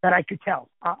that I could tell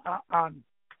on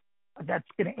that's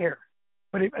going to air.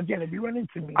 But again, if you run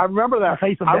into me, I remember that.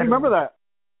 I remember ones. that.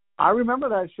 I remember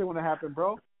that shit when it happened,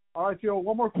 bro. All right, Theo,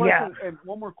 one more question. Yeah. And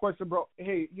one more question, bro.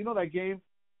 Hey, you know that game,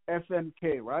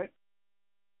 FMK, right?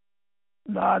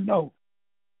 No.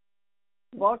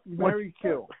 Fuck, marry,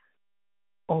 kill.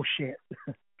 Oh, shit.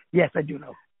 Yes, I do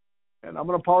know. And I'm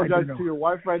going to apologize to your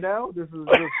wife right now. This is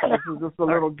just a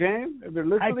little game. If they're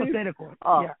listening. Hypothetical.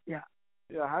 Yeah.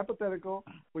 Yeah, hypothetical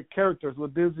with characters,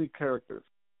 with Disney characters.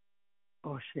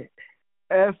 Oh, shit.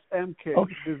 FMK,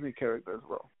 okay. Disney characters,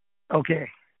 bro. Okay.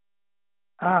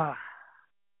 I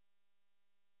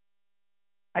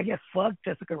guess fuck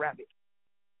Jessica Rabbit.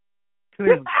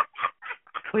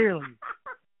 Clearly.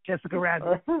 Jessica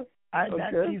Rabbit.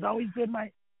 She's always been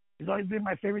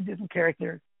my favorite Disney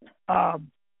character.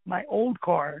 My old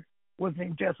car was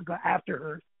named Jessica after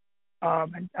her.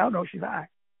 And I don't know, she's hot.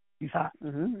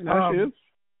 Mm-hmm. Yeah, she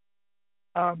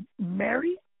is.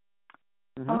 Mary.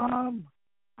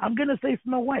 I'm gonna say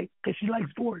Snow White because she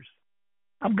likes dwarves.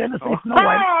 I'm gonna say Snow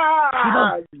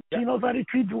White. She knows how to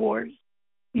treat dwarves.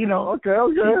 You know. Okay.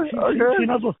 She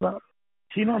knows what's up.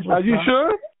 Are you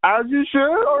sure? Are you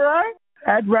sure? All right.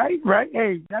 Right.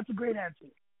 Hey, that's a great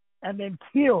answer. And then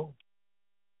kill.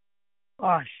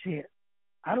 Oh shit.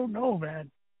 I don't know,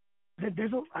 man.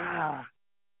 There's I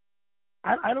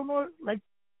don't know, like,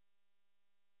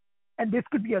 and this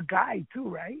could be a guy too,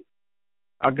 right?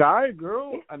 A guy, a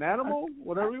girl, an animal,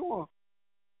 whatever you want.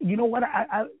 You know what?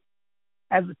 I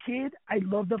as a kid, I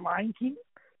loved the Lion King,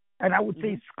 and I would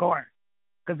say Scar,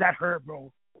 because that hurt,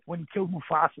 bro, when he killed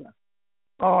Mufasa.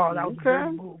 Oh, that was a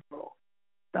dirty move, bro.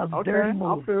 That was a dirty move.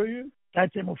 I'll feel you.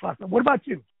 That's it, Mufasa. What about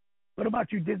you? What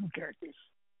about your Disney characters?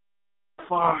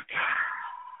 Fuck.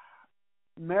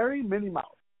 Marry Minnie Mouse.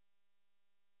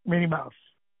 Minnie Mouse.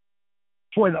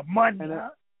 For the money.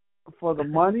 For the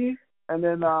money, and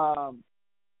then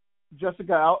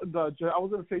Jessica. I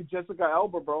was gonna say Jessica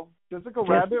Alba, bro. Jessica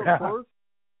Rabbit, of course.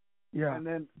 Yeah. And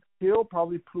then kill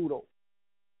probably Pluto.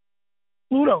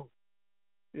 Pluto.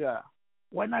 Yeah.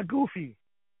 Why not Goofy?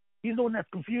 He's the one that's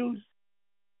confused.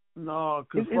 No,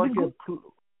 because fucking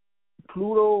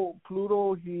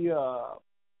Pluto. He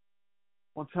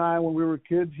one time when we were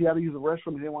kids, he had to use the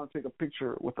restroom. He didn't want to take a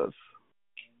picture with us.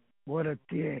 What a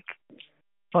dick.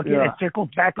 Fucking it circles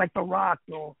back like the Rock,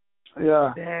 though.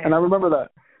 Yeah. Damn. And I remember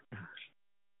that.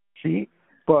 See,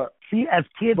 as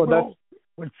kids, bro.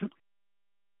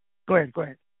 Go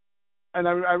ahead. And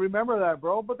I remember that,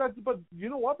 bro. But you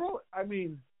know what, bro? I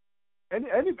mean,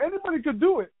 anybody could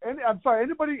do it.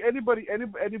 Anybody.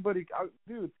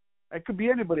 Dude, it could be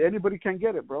anybody. Anybody can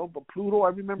get it, bro. But Pluto, I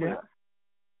remember that.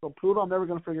 So Pluto, I'm never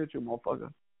gonna forget you,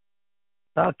 motherfucker.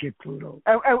 Fuck it, Pluto.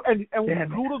 And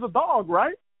Pluto's a dog,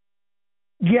 right?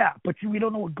 Yeah, but we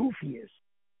don't know what Goofy is.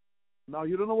 No,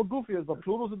 you don't know what Goofy is, but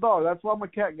Pluto's a dog. That's why I'm a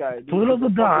cat guy. Pluto's a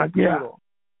dog, yeah.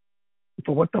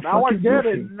 So what the now fuck I is get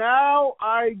this? it. Now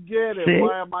I get it. See?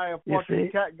 Why am I a fucking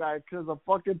see? cat guy? Because of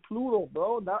fucking Pluto,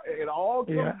 bro. Now it all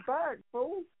comes back,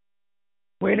 bro.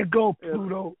 Way to go,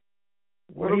 Pluto.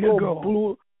 Way to go.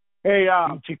 Pluto. Hey,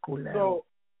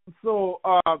 so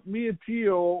me and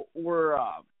Tio were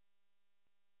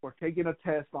taking a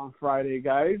test on Friday,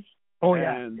 guys. Oh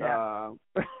and,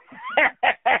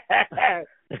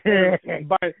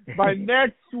 by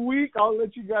next week, I'll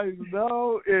let you guys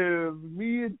know if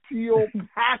me and Tio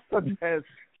pass the test.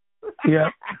 Yeah.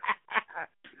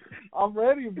 I'm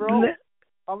ready, bro. Let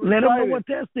them know what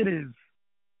test it is.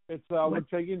 It's we're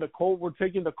taking the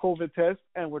COVID test,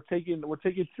 and we're taking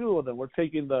two of them. We're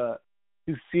taking to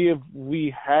see if we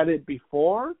had it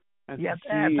before, and to see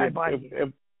antibody.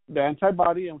 If the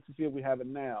antibody, and to see if we have it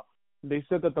now. They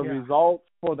said that the results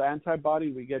for the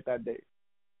antibody we get that day.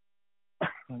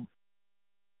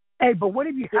 Hey, but what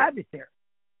if you have it there?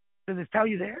 Does it tell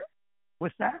you there?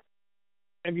 What's that?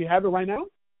 If you have it right now?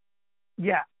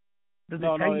 Yeah. Does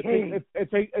it tell you,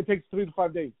 it takes 3 to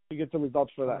 5 days to get the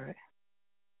results for that.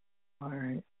 All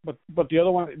right. But the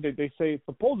other one, they say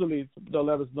supposedly they'll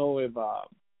let us know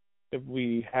if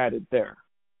we had it there.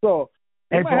 So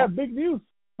we might have big news.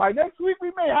 By next week,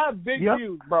 we may have big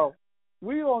news, bro.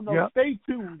 We don't know. Stay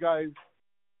tuned, guys.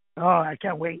 Oh, I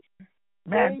can't wait.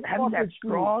 Man, having that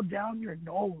straw down your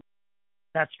nose.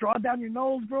 That straw down your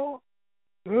nose, bro.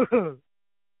 But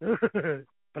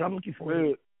I'm looking forward to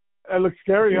it. It looks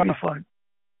scary. It'll be fun.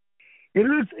 It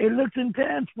looks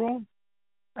intense, bro.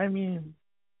 I mean,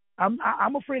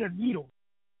 I'm afraid of needles.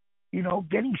 You know,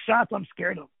 getting shots I'm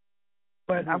scared of.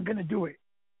 But I'm gonna do it.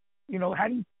 You know,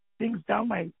 having things down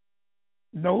my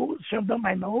nose, shoved down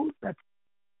my nose, that's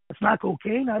not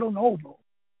cocaine. I don't know, bro.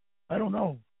 I don't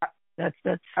know. That's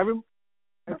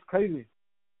crazy.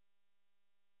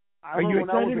 Are you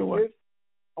excited or what?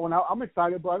 I'm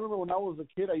excited, but I remember when I was a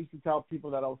kid, I used to tell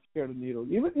people that I was scared of needles.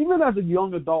 Even as a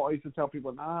young adult, I used to tell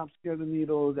people, "Nah, I'm scared of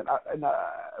needles," and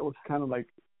it was kind of like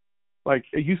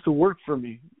it used to work for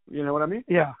me. You know what I mean?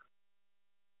 Yeah.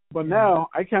 But now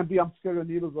I can't be. I'm scared of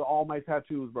needles with all my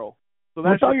tattoos, bro. So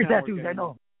that's all your tattoos. I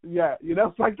know. Yeah,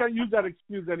 so I can't use that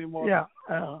excuse anymore. Yeah.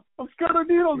 I'm scared of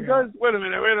needles, guys. Wait a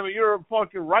minute. You're a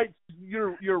fucking right.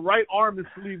 Your right arm is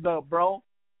sleeved up, bro.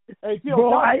 Hey, Tio,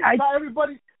 tell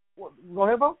everybody. Go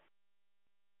ahead, bro.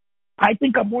 I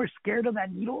think I'm more scared of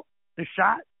that needle, the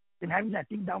shot, than having that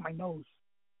thing down my nose.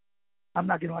 I'm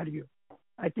not gonna lie to you.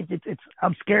 I think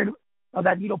I'm scared of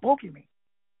that needle poking me.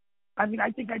 I mean, I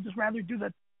think I'd just rather do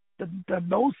the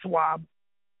nose swab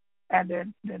and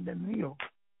then the needle.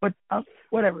 But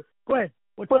whatever. Go ahead.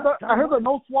 I heard the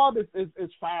nose swab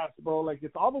is fast, bro. Like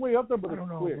it's all the way up there, but it's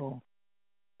quick. Bro.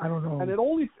 I don't know. And I heard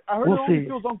it only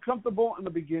feels uncomfortable in the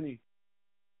beginning.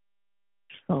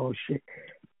 Oh shit!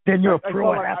 Then you're a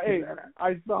pro.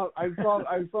 I sound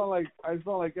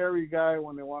like every guy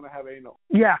when they want to have anal.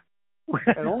 Yeah.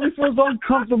 It only feels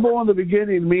uncomfortable in the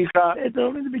beginning, Mika. It's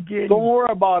only the beginning. Don't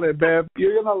worry about it, babe.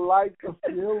 You're gonna like the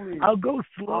feeling. I'll go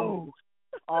slow.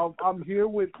 I'm here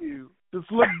with you. Just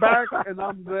look back, and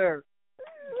I'm there.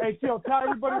 Hey, Tio, tell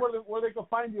everybody where they can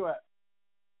find you at.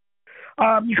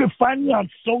 You can find me on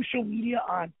social media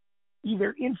on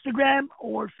either Instagram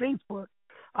or Facebook.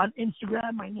 On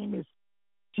Instagram, my name is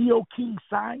Tio King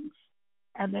Signs,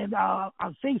 and then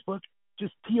on Facebook,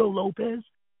 just Tio Lopez,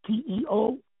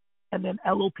 Teo, and then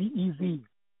Lopez. So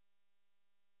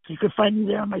you can find me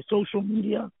there on my social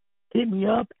media. Hit me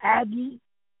up, add me,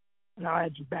 and I'll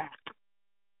add you back.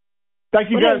 Thank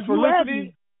you guys for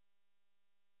listening.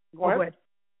 Go ahead.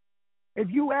 If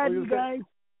you add me, guys,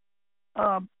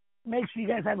 make sure you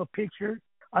guys have a picture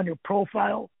on your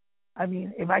profile. I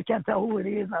mean, if I can't tell who it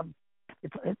is,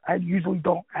 I usually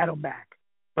don't add them back.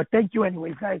 But thank you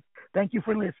anyways, guys. Thank you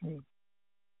for listening.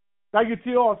 Thank you,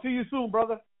 Tio. I'll see you soon,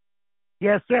 brother.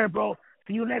 Yes, sir, bro.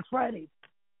 See you next Friday.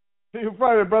 See you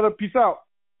Friday, brother. Peace out.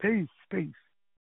 Peace.